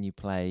lengths. But when you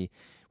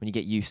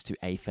get used to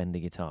a Fender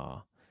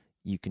guitar,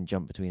 you can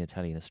jump between a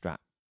Tele and a Strat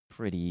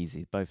pretty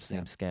easy. Both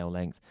same scale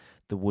length.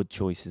 The wood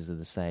choices are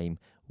the same.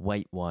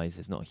 Weight wise,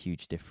 there's not a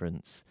huge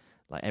difference.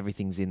 Like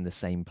everything's in the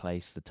same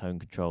place. The tone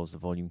controls, the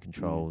volume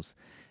controls,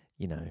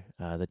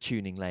 the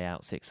tuning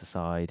layout sits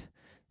aside.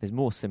 There's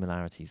more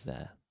similarities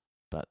there,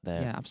 but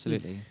yeah,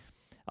 absolutely.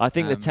 I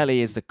think the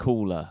Tele is the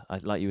cooler.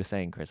 Like you were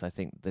saying, Chris, I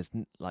think there's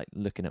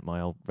looking at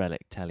my old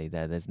relic Tele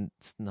there. There's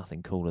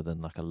nothing cooler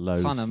than like a low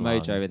ton slung. of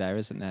mojo over there,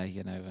 isn't there?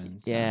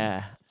 And,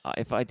 yeah.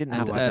 If I didn't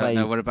have to I play,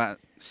 don't know. What about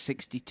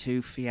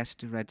 62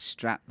 Fiesta Red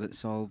Strat?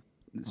 That's all.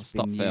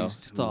 Stop, Phil.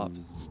 Stop.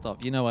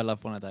 I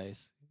love one of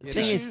those. The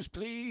thing is,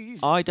 please.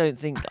 I don't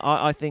think.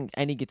 I think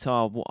any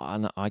guitar,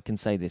 and I can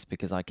say this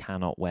because I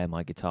cannot wear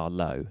my guitar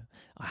low.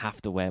 I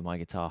have to wear my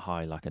guitar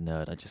high like a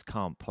nerd. I just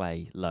can't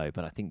play low.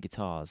 But I think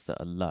guitars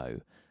that are low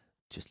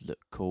just look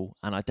cool,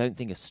 and I don't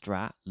think a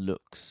Strat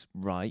looks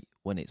right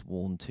when it's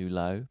worn too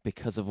low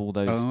because of all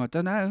those. Oh, I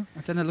don't know.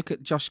 Look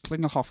at Josh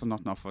Klingelhoff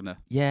on it.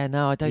 Yeah,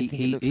 no, I don't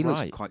think it looks right.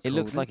 Looks quite it cool,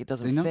 looks like it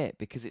doesn't fit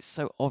because it's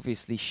so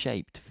obviously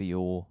shaped for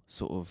your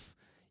sort of,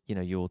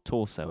 your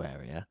torso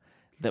area.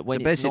 That when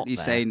so it's basically, not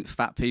there, saying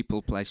fat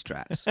people play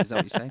Strats. Is that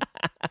what you're saying?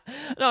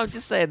 No, I'm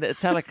just saying that a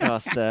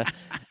Telecaster,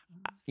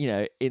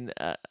 in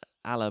a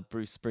la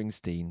Bruce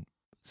Springsteen,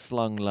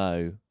 slung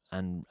low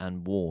and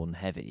worn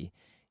heavy,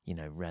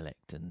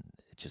 relict and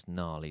just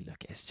gnarly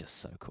look. It's just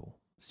so cool.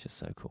 It's just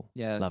so cool.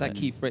 Yeah, Love that it.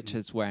 Keith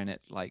Richards wearing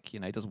it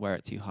doesn't wear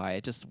it too high.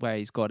 It just where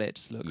he's got it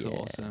just looks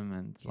awesome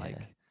and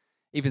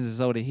even as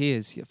older he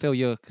is. Phil,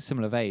 you're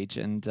similar of age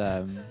and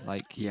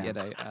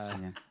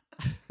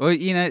Well,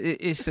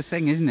 it's the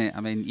thing, isn't it?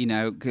 I mean, you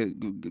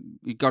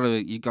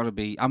gotta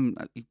be. I'm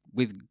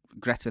with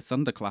Greta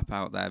Thunderclap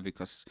out there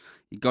because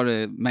you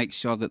gotta make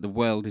sure that the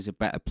world is a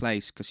better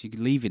place because you're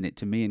leaving it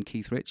to me and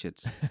Keith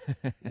Richards.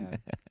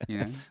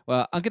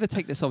 Well, I'm going to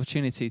take this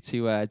opportunity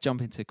to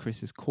jump into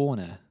Chris's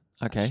corner.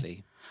 Okay.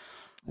 Actually,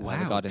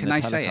 wow. Regarding Can the I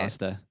Telecaster.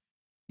 say it?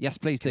 Yes,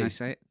 please do. Can I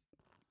say it?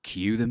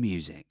 Cue the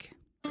music.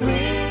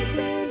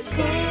 Chris's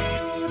corner.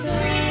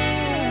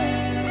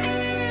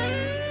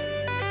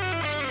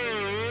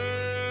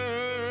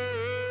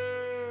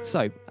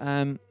 So,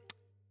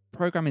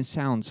 programming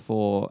sounds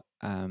for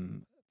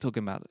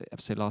talking about the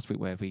episode last week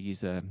where we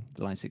used the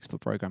Line 6 for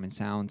programming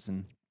sounds,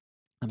 and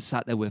I'm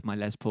sat there with my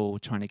Les Paul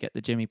trying to get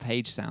the Jimmy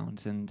Page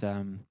sound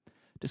and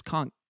just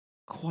can't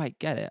quite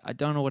get it. I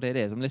don't know what it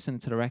is. I'm listening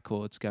to the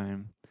records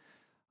going,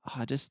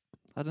 I don't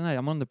know.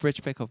 I'm on the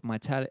bridge pick of my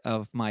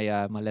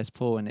my Les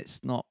Paul and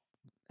it's not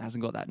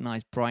hasn't got that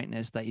nice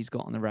brightness that he's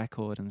got on the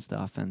record and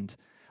stuff. And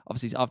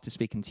obviously, after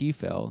speaking to you,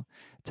 Phil,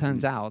 it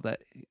turns out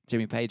that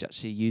Jimmy Page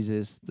actually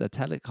uses the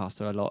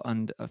Telecaster a lot,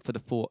 and for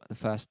the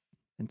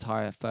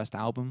entire first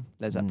album,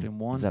 Led Zeppelin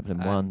 1. Zeppelin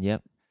 1,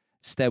 yep.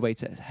 Stairway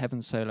to Heaven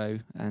solo,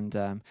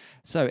 and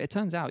so it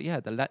turns out,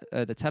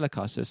 the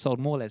Telecaster has sold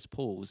more Les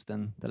Pauls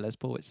than the Les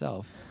Paul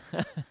itself.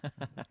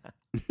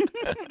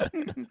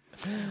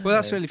 Well,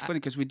 that's really funny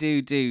because we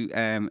do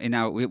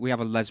we have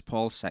a Les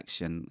Paul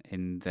section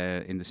in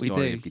the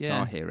story of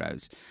Guitar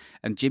Heroes,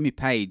 and Jimmy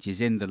Page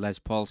is in the Les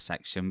Paul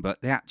section,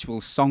 but the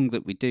actual song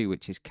that we do,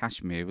 which is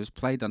Kashmir, was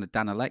played on a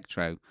Dan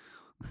Electro.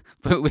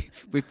 But we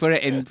put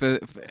it in for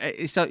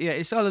it's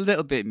all a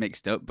little bit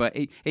mixed up, but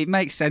it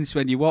makes sense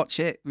when you watch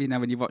it,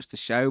 when you watch the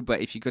show. But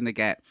if you're going to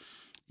get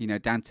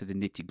down to the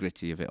nitty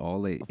gritty of it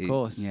all, of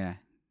course, yeah,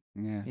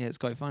 it's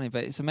quite funny.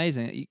 But it's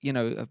amazing,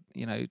 the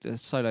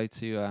solo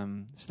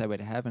to Stairway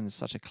to Heaven is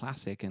such a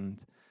classic, and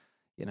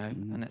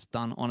and it's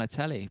done on a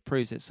Tele,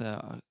 proves it's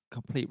a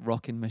complete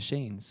rocking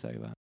machine. So.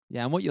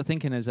 Yeah, and what you're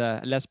thinking is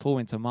a Les Paul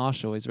into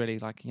Marshall is really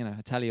like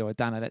a Tele or a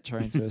Dan Electro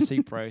into a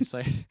Supro.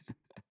 So.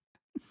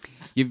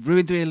 You've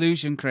ruined the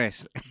illusion,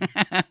 Chris.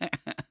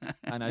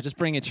 I know, just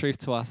bringing truth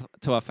to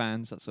our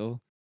fans, that's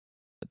all.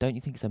 But don't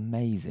you think it's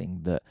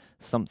amazing that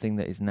something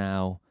that is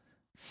now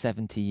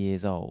 70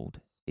 years old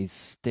is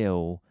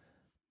still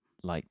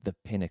like the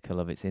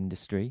pinnacle of its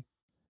industry?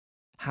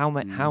 How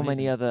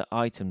many other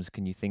items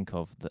can you think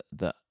of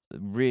that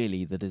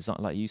really the design,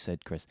 like you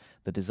said, Chris,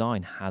 the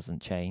design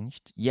hasn't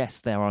changed? Yes,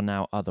 there are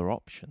now other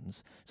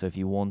options. So if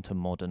you want a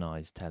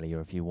modernized Tele, or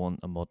if you want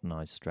a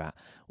modernized Strat,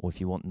 or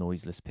if you want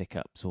noiseless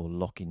pickups or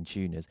lock-in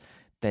tuners,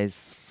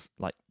 there's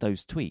like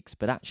those tweaks.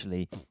 But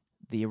actually,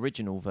 the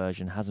original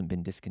version hasn't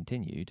been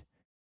discontinued.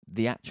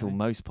 The actual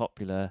most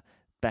popular,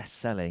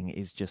 best-selling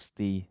is just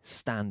the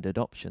standard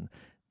option,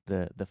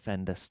 the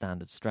Fender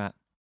standard Strat,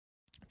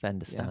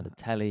 Fender standard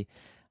Tele.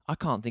 I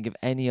can't think of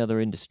any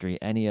other industry,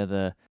 any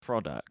other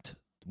product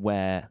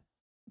where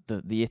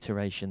the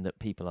iteration that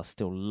people are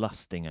still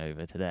lusting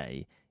over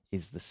today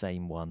is the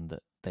same one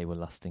that they were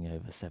lusting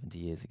over 70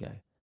 years ago.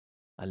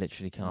 I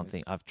literally can't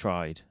think. I've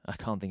tried. I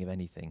can't think of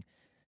anything.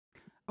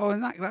 Oh,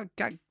 and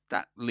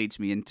that leads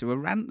me into a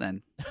rant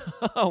then.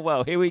 Oh,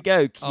 well, here we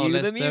go. Cue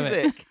the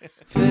music.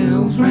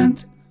 Phil's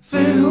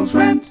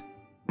rant.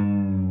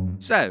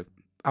 So,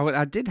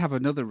 I did have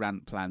another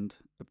rant planned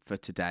for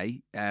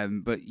today,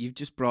 but you've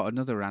just brought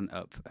another rant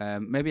up.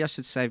 Maybe I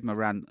should save my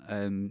rant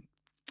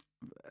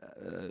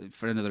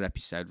for another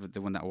episode,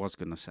 the one that I was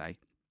going to say.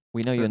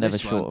 We know you're never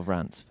short of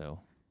rants,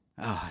 Phil.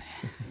 Oh,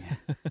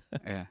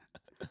 yeah.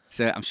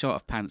 So I'm short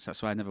of pants,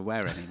 that's why I never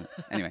wear any.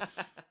 Anyway,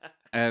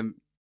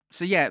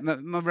 so yeah,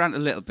 my rant a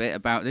little bit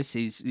about this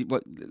is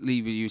what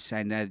Lee you were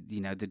saying there.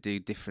 They do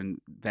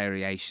different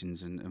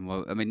variations, and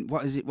well, I mean,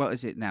 what is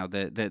it now?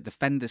 The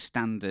Fender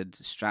standard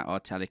Strat or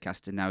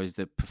Telecaster now is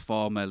the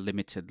Performer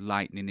Limited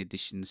Lightning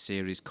Edition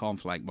Series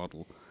Cornflake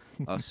model,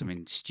 or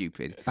something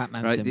stupid.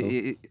 Batman symbol.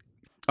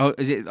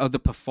 Is it? Oh, the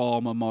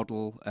Performer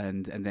model,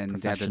 and then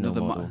they had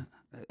another model.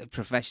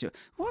 Professional.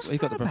 We've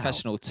got the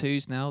Professional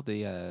 2s now.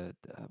 The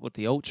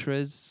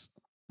Ultras.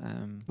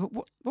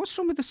 What's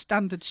wrong with the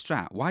standard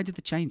Strat? Why did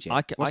they change it?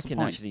 I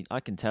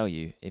can tell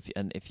you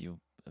if you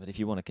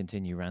want to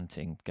continue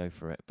ranting, go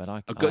for it.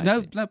 But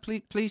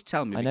please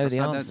tell me. I know the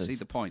answers. I don't see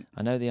the point.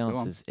 I know the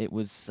answers. It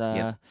was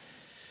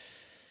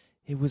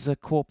it was a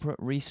corporate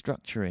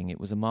restructuring. It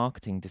was a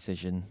marketing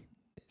decision.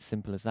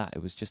 Simple as that.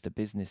 It was just a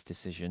business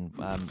decision.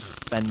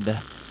 Fender.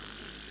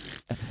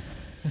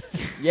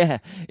 Yeah,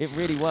 it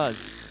really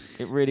was.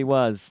 It really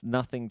was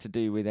nothing to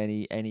do with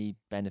any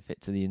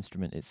benefit to the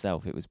instrument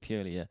itself. It was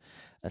purely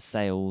a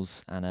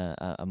sales and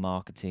a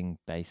marketing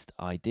based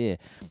idea.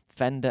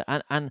 Fender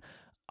and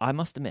I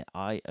must admit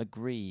I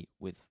agree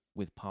with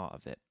part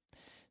of it.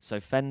 So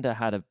Fender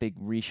had a big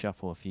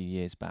reshuffle a few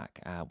years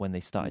back when they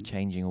started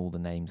changing all the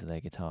names of their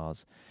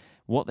guitars.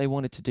 What they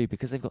wanted to do,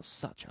 because they've got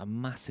such a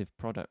massive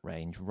product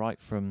range, right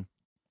from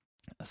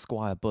a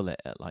Squire Bullet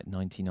at like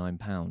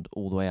 £99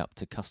 all the way up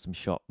to custom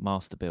shop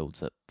master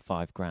builds at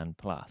 $5,000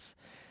 plus,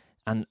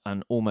 and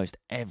almost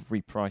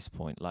every price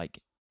point, like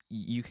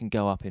you can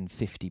go up in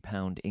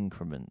 £50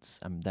 increments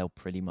and they'll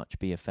pretty much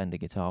be a Fender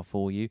guitar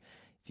for you.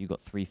 If you've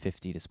got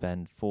 $350 to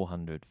spend,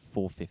 $400,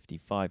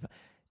 $450, $500,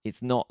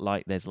 it's not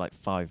like there's like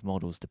 5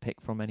 models to pick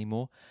from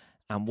anymore.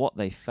 And what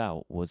they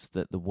felt was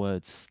that the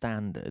word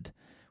standard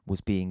was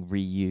being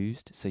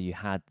reused. So you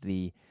had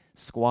the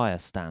Squire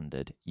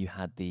standard, you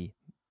had the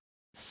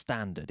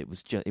standard. It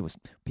was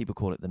people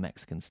call it the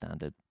Mexican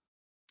standard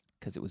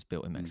because it was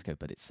built in Mexico,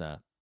 but it's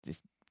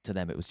to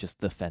them it was just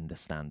the Fender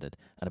standard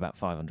at about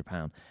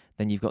 £500.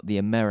 Then you've got the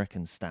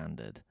American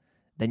standard.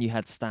 Then you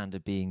had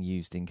standard being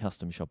used in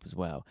custom shop as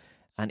well,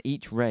 and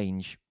each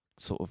range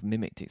sort of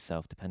mimicked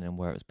itself depending on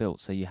where it was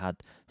built. So you had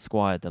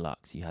Squire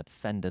Deluxe, you had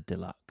Fender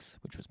Deluxe,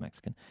 which was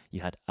Mexican,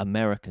 you had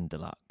American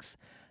Deluxe.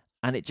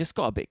 And it just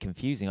got a bit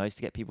confusing. I used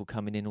to get people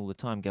coming in all the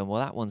time going, well,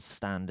 that one's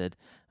standard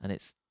and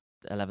it's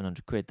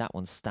 £1,100. That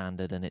one's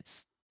standard and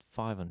it's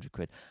 500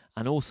 quid.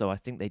 And also, I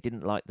think they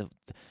didn't like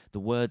the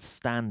word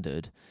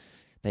standard.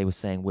 They were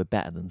saying we're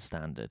better than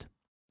standard.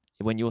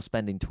 When you're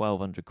spending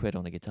 1,200 quid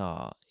on a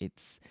guitar,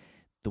 it's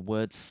the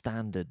word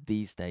standard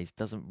these days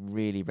doesn't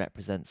really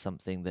represent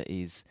something that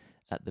is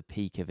at the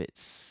peak of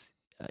its,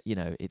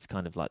 it's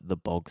kind of like the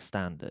bog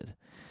standard.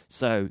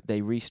 So they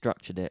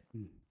restructured it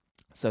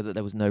so that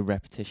there was no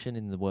repetition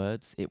in the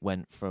words. It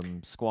went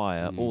from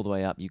Squire all the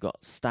way up. You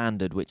got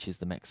standard, which is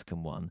the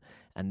Mexican one,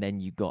 and then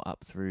you got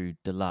up through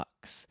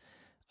deluxe,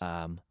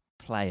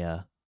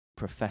 player,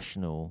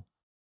 professional,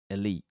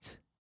 elite.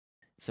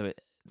 So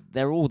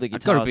they're all the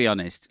guitars. I've got to be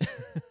honest.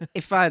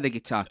 If I had a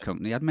guitar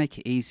company, I'd make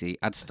it easy.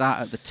 I'd start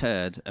at the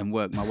turd and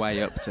work my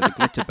way up to the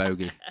glitter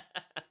bogey.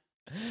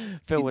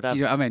 Phil would have Do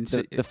you know what I mean?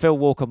 the Phil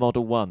Walker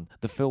Model 1,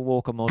 the Phil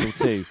Walker Model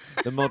 2,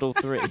 the Model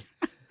 3.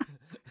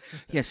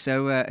 Yeah,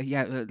 so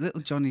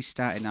little Johnny's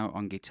starting out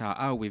on guitar.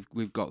 Oh,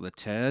 we've got the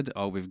turd,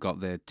 or we've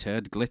got the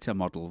turd glitter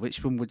model.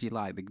 Which one would you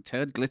like? The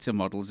turd glitter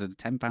models are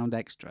 £10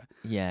 extra.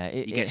 Yeah,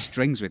 you get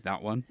strings with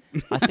that one.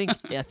 I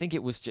think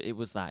it was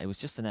that. It was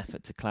just an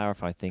effort to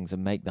clarify things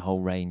and make the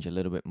whole range a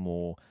little bit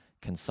more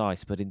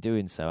concise. But in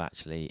doing so,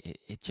 actually,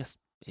 it just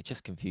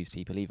confused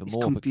people even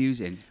more. It's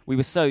confusing. We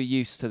were so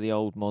used to the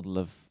old model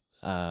of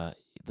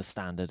the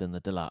standard and the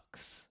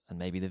deluxe and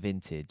maybe the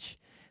vintage.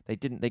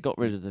 They got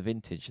rid of the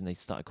vintage and they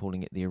started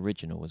calling it the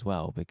original as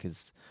well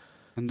because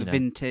and the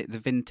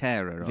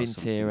Vintera or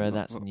Vintera,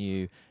 that's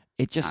new.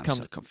 It just I'm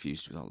so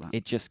confused with all that.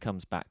 It just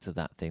comes back to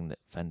that thing that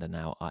Fender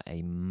now are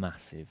a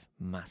massive,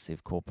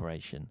 massive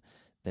corporation.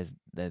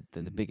 They're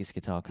the biggest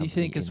guitar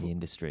company in the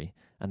industry,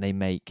 and they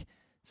make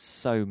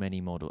so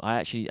many models.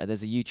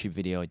 There's a YouTube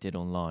video I did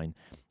online.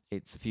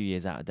 It's a few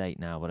years out of date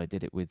now, but I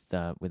did it with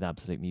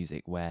Absolute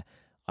Music, where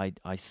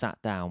I sat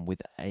down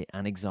with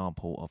an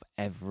example of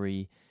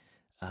every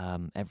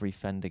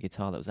Fender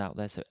guitar that was out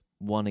there. So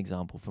one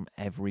example from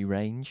every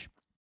range.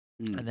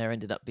 And there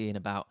ended up being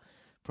about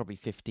probably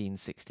 15,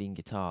 16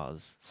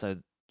 guitars.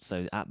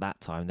 So at that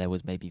time, there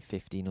was maybe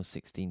 15 or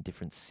 16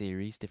 different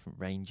series, different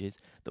ranges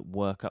that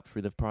work up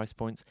through the price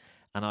points.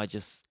 And I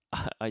just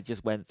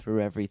went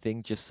through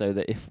everything just so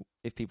that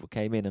if people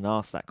came in and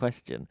asked that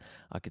question,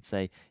 I could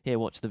say, here,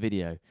 watch the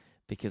video.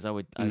 Because I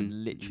would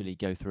literally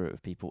go through it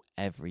with people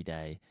every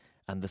day.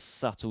 And the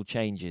subtle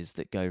changes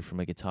that go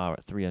from a guitar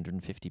at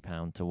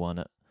 £350 to one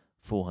at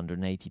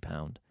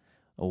 £480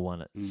 or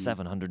one at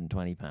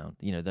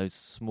 £720, those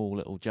small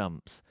little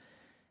jumps.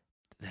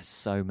 There's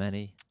so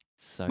many.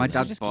 My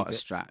dad bought a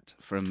Strat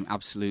from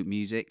Absolute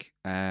Music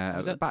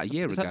about a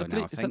year ago now, I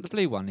think. Is that the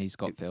blue one he's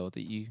got, Phil,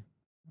 that you...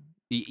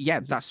 Yeah,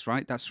 that's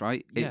right. Yeah,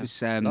 it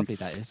was lovely,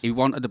 that is. He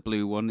wanted a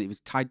blue one. It was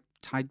Tide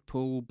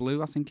Pool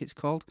Blue, I think it's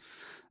called.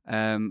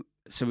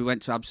 So we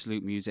went to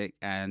Absolute Music,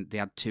 and they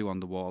had two on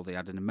the wall. They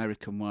had an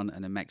American one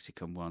and a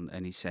Mexican one,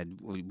 and he said,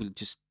 "We'll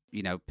just,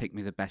 pick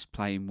me the best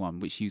playing one,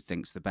 which you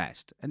think's the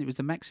best." And it was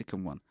the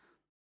Mexican one.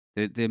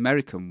 The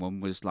American one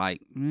was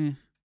like,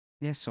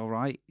 yes, all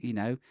right.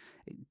 It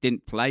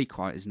didn't play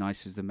quite as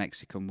nice as the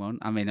Mexican one.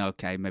 I mean,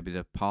 okay, maybe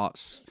the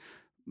parts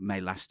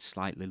may last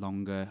slightly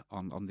longer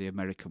on the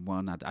American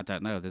one. I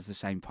don't know. There's the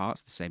same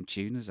parts, the same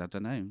tuners. I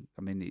don't know.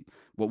 I mean,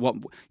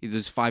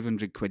 there's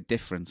 500 quid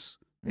difference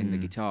in the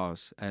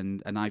guitars,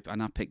 and I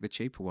picked the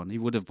cheaper one. He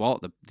would have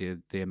bought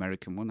the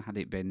American one had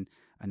it been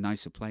a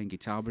nicer playing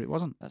guitar, but it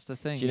wasn't. That's the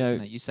thing,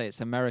 isn't it? You say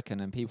it's American,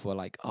 and people are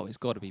like, "Oh, it's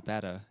got to be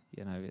better."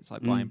 It's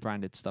like buying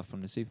branded stuff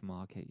from the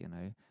supermarket.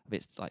 If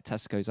it's like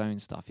Tesco's own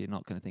stuff, you're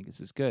not going to think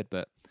it's as good.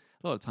 But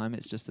a lot of the time,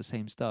 it's just the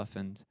same stuff.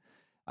 And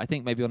I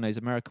think maybe on those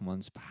American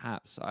ones,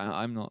 perhaps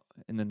I'm not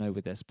in the know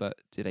with this, but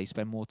do they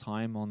spend more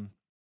time on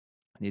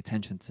the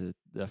attention to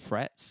the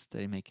frets? Do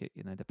they make it,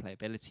 the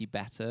playability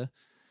better?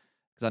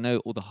 Because I know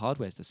all the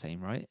hardware's the same,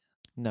 right?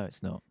 No,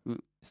 it's not.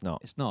 It's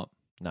not. It's not.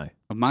 No.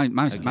 My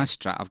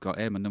Strat I've got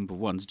here, my number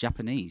one's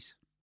Japanese.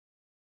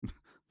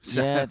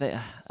 So. Yeah,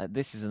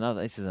 this is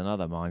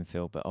another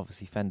minefield. But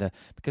obviously Fender,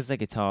 because their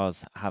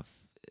guitars have,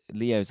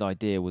 Leo's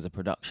idea was a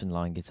production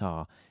line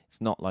guitar. It's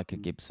not like a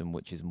Gibson,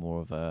 which is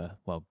more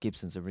of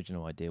Gibson's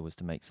original idea was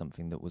to make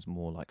something that was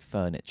more like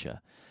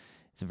furniture.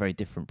 It's a very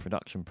different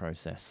production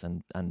process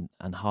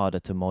and harder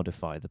to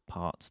modify. The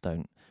parts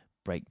don't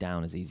break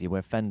down as easy.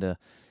 Where Fender,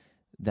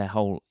 their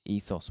whole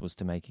ethos was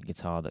to make a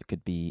guitar that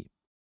could be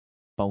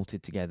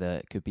bolted together,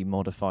 it could be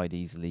modified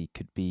easily,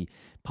 could be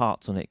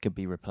parts on it could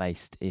be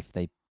replaced if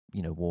they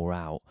wore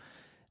out,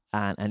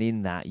 and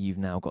in that you've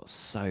now got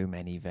so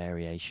many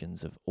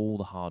variations of all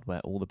the hardware,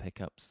 all the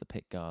pickups, the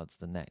pick guards,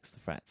 the necks, the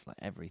frets, like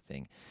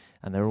everything,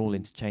 and they're all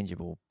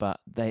interchangeable, but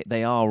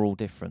they are all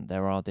different.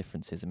 There are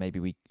differences, and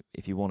maybe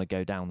if you want to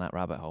go down that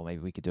rabbit hole,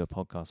 maybe we could do a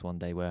podcast one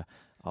day where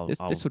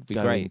This would be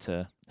go great.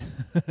 into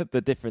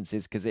the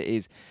differences, because it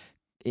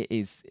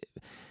is.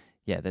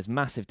 Yeah, there's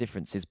massive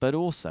differences, but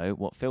also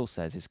what Phil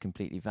says is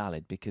completely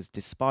valid, because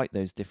despite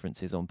those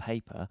differences on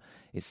paper,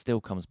 it still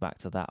comes back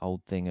to that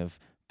old thing of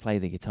play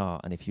the guitar,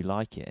 and if you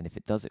like it and if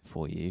it does it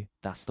for you,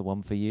 that's the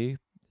one for you.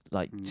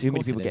 Like too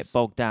many people get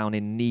bogged down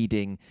in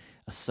needing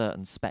a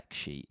certain spec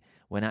sheet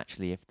when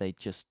actually if they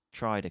just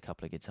tried a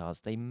couple of guitars,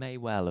 they may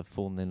well have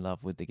fallen in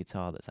love with the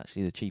guitar that's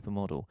actually the cheaper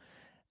model.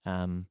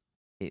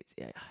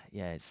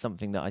 It's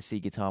something that I see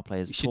guitar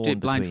players You should torn do it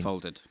between.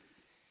 blindfolded.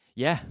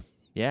 Yeah,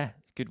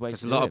 good way to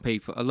Because do it.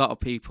 a lot of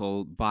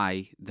people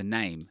buy the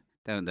name,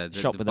 don't they?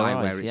 Shop with their buy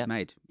eyes, where it's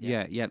made.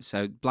 Yeah. Yeah.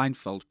 So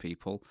blindfold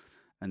people,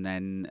 and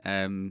then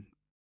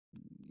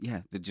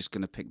they're just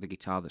going to pick the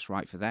guitar that's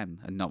right for them,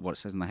 and not what it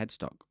says on the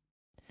headstock.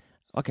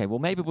 Okay, well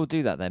maybe we'll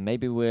do that then.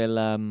 Maybe we'll.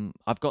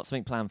 I've got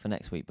something planned for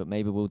next week, but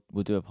maybe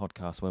we'll do a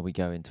podcast where we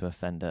go into a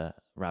Fender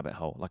rabbit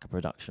hole, like a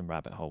production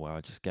rabbit hole, where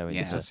I just go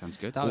into That sounds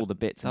good. all the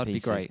bits and That'd be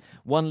pieces. great.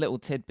 One little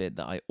tidbit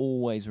that I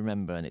always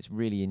remember, and it's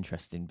really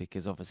interesting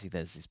because obviously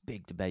there's this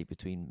big debate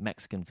between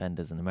Mexican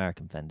Fenders and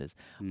American Fenders.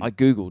 I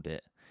googled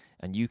it,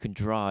 and you can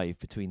drive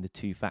between the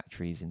two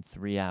factories in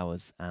 3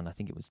 hours, and I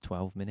think it was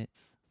 12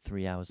 minutes.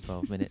 3 hours,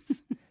 12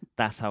 minutes.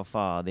 That's how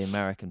far the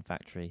American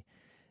factory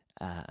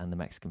and the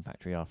Mexican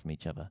factory are from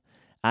each other.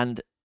 And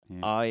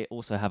I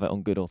also have it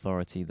on good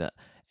authority that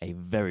a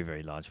very,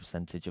 very large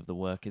percentage of the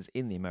workers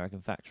in the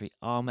American factory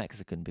are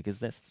Mexican because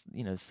they're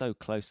so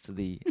close to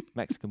the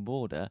Mexican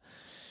border.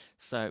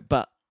 So,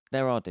 but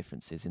there are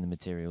differences in the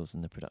materials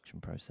and the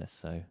production process.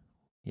 So,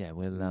 yeah,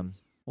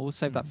 We'll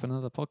save that for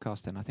another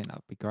podcast then. I think that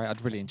would be great.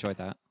 I'd really enjoy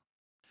that.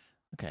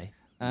 Okay.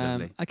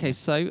 Lovely. Okay,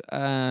 so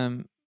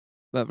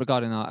but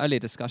regarding our earlier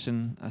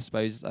discussion, I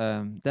suppose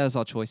there's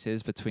our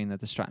choices between the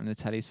Strat and the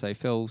Tele. So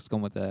Phil's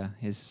gone with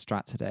his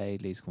Strat today,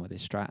 Lee's gone with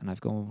his Strat, and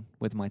I've gone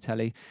with my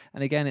Tele.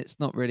 And again,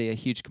 it's not really a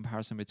huge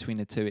comparison between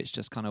the two. It's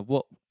just kind of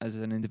what, as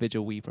an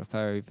individual, we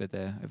prefer over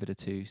the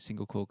two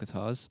single chord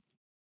guitars.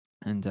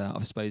 And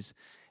I suppose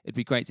it'd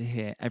be great to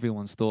hear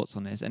everyone's thoughts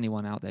on this.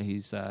 Anyone out there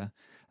who's a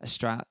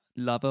Strat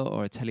lover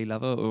or a Tele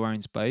lover or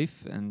owns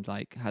both and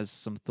has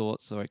some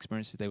thoughts or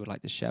experiences they would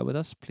like to share with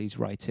us, please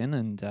write in.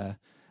 And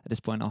at this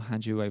point, I'll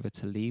hand you over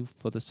to Lee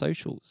for the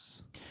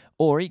socials.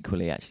 Or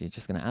equally, actually,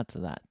 just going to add to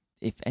that,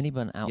 if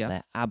anyone out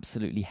there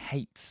absolutely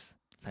hates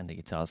Fender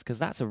guitars, because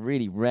that's a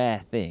really rare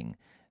thing.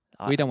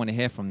 We don't want to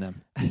hear from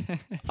them.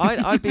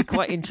 I'd be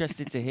quite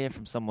interested to hear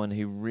from someone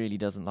who really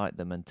doesn't like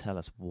them and tell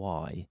us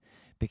why.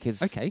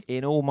 Because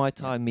in all my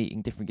time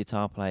meeting different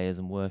guitar players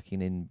and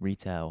working in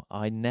retail,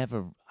 I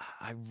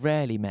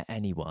rarely met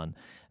anyone.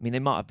 I mean, they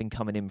might have been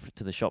coming in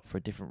to the shop for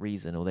a different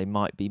reason, or they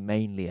might be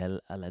mainly a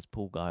Les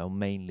Paul guy or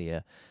mainly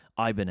a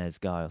Ibanez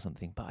guy or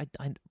something. But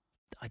I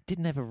did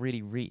never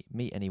really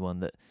meet anyone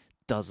that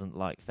doesn't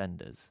like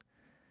Fenders.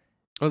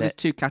 Well, there's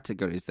two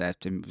categories there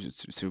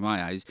through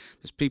my eyes.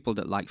 There's people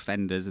that like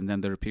Fenders, and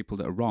then there are people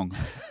that are wrong.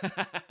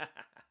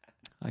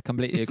 I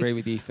completely agree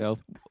with you, Phil.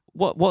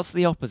 What's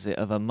the opposite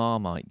of a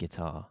Marmite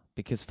guitar?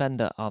 Because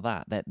Fender are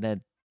that. They're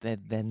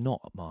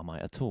not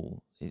Marmite at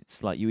all.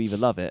 It's like you either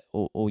love it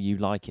or you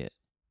like it.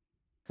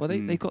 Well,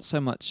 they've got so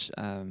much,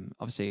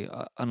 obviously,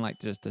 unlike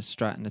just the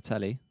Strat and the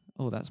Tele.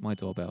 Oh, that's my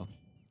doorbell.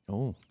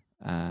 Oh.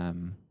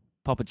 Do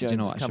Papa Jones you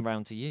know will what, come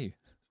round to you.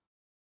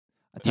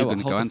 I tell you You're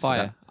what, gonna hold go the answer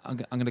fire. I'm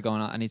going to go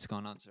on. I need to go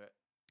and answer it.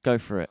 Go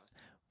for it.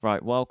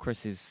 Right, while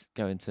Chris is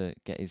going to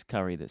get his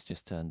curry that's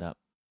just turned up,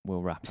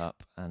 we'll wrap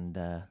up and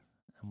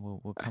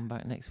we'll come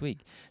back next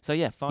week. So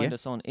find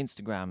us on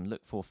Instagram.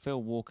 Look for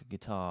Phil Walker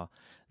Guitar,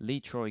 Lee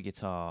Troy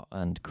Guitar,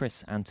 and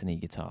Chris Anthony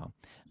Guitar.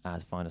 To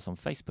find us on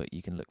Facebook,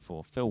 you can look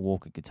for Phil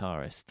Walker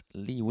Guitarist,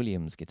 Lee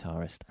Williams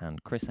Guitarist,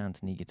 and Chris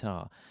Anthony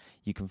Guitar.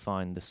 You can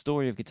find the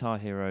Story of Guitar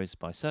Heroes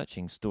by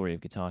searching Story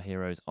of Guitar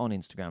Heroes on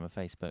Instagram and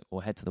Facebook,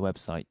 or head to the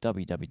website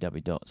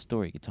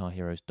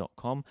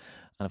www.storyguitarheroes.com.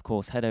 And of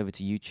course, head over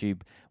to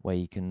YouTube where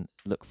you can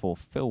look for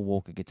Phil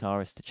Walker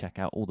Guitarist to check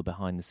out all the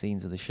behind the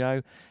scenes of the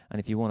show. And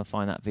if you want to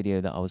find that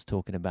video that I was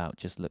talking about,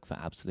 just look for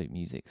Absolute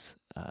Music's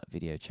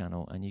video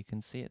channel and you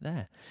can see it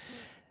there.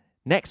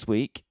 Next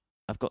week,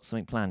 I've got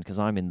something planned because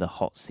I'm in the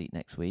hot seat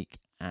next week.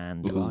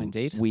 And You are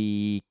indeed.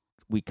 we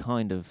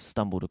kind of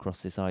stumbled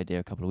across this idea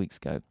a couple of weeks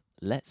ago.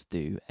 Let's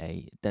do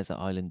a Desert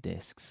Island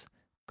Discs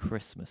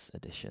Christmas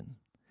edition.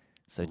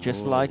 So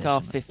just like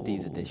our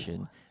 50s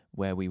edition,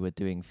 where we were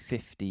doing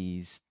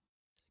 50s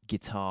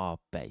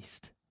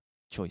guitar-based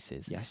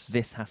choices. Yes.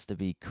 This has to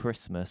be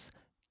Christmas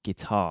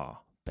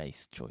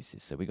guitar-based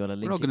choices. So we got to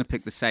link We're all it. going to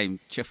pick the same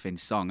chuffing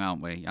song,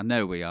 aren't we? I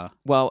know we are.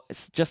 Well,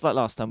 it's just like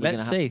last time. We're going to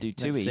Let's have to see. do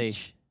two Let's see.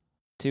 each.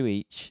 Two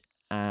each.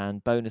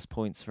 And bonus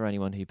points for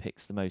anyone who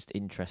picks the most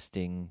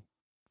interesting.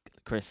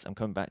 Chris, I'm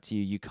coming back to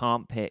you. You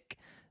can't pick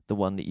the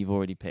one that you've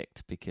already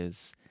picked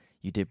because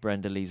you did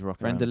Brenda Lee's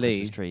Rock Around the Brenda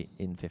Christmas Lee. Tree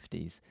in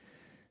 50s.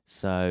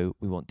 So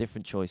we want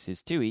different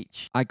choices, two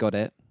each. I got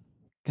it.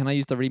 Can I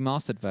use the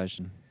remastered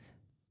version?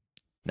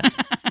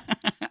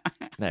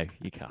 No,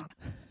 you can't.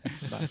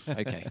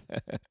 Okay.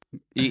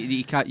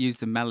 You can't use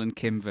the Mel and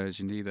Kim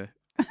version either.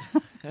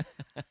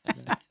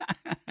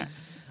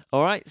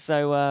 All right,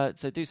 so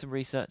do some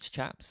research,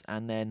 chaps,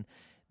 and then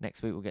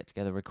next week we'll get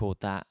together, record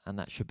that, and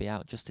that should be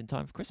out just in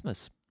time for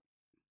Christmas.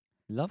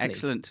 Lovely.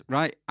 Excellent.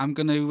 Right, I'm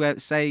going to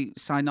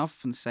sign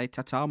off and say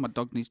ta-ta. My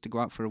dog needs to go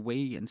out for a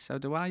wee, and so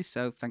do I.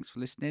 So thanks for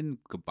listening.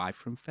 Goodbye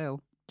from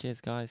Phil.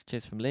 Cheers, guys.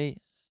 Cheers from Lee.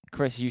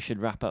 Chris, you should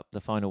wrap up the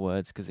final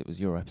words because it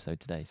was your episode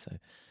today. So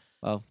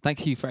Well,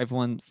 thank you for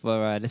everyone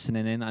for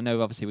listening in. I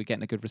know obviously we're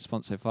getting a good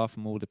response so far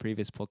from all the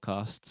previous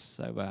podcasts.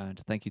 So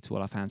thank you to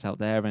all our fans out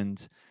there,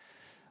 and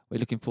we're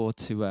looking forward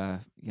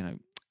to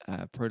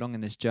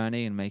prolonging this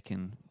journey and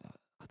making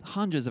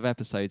hundreds of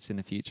episodes in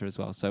the future as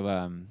well. So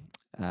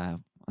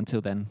until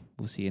then,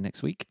 we'll see you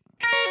next week.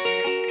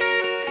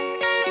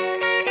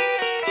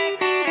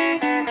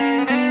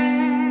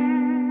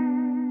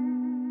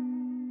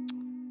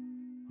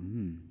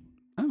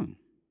 Oh.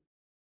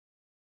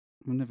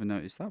 I've never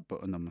noticed that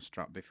button on my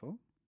strap before.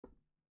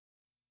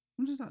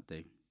 What does that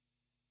do?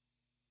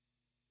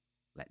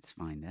 Let's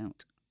find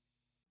out.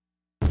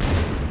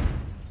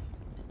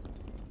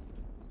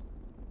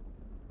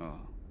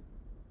 Oh.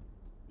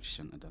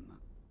 Shouldn't have done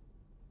that.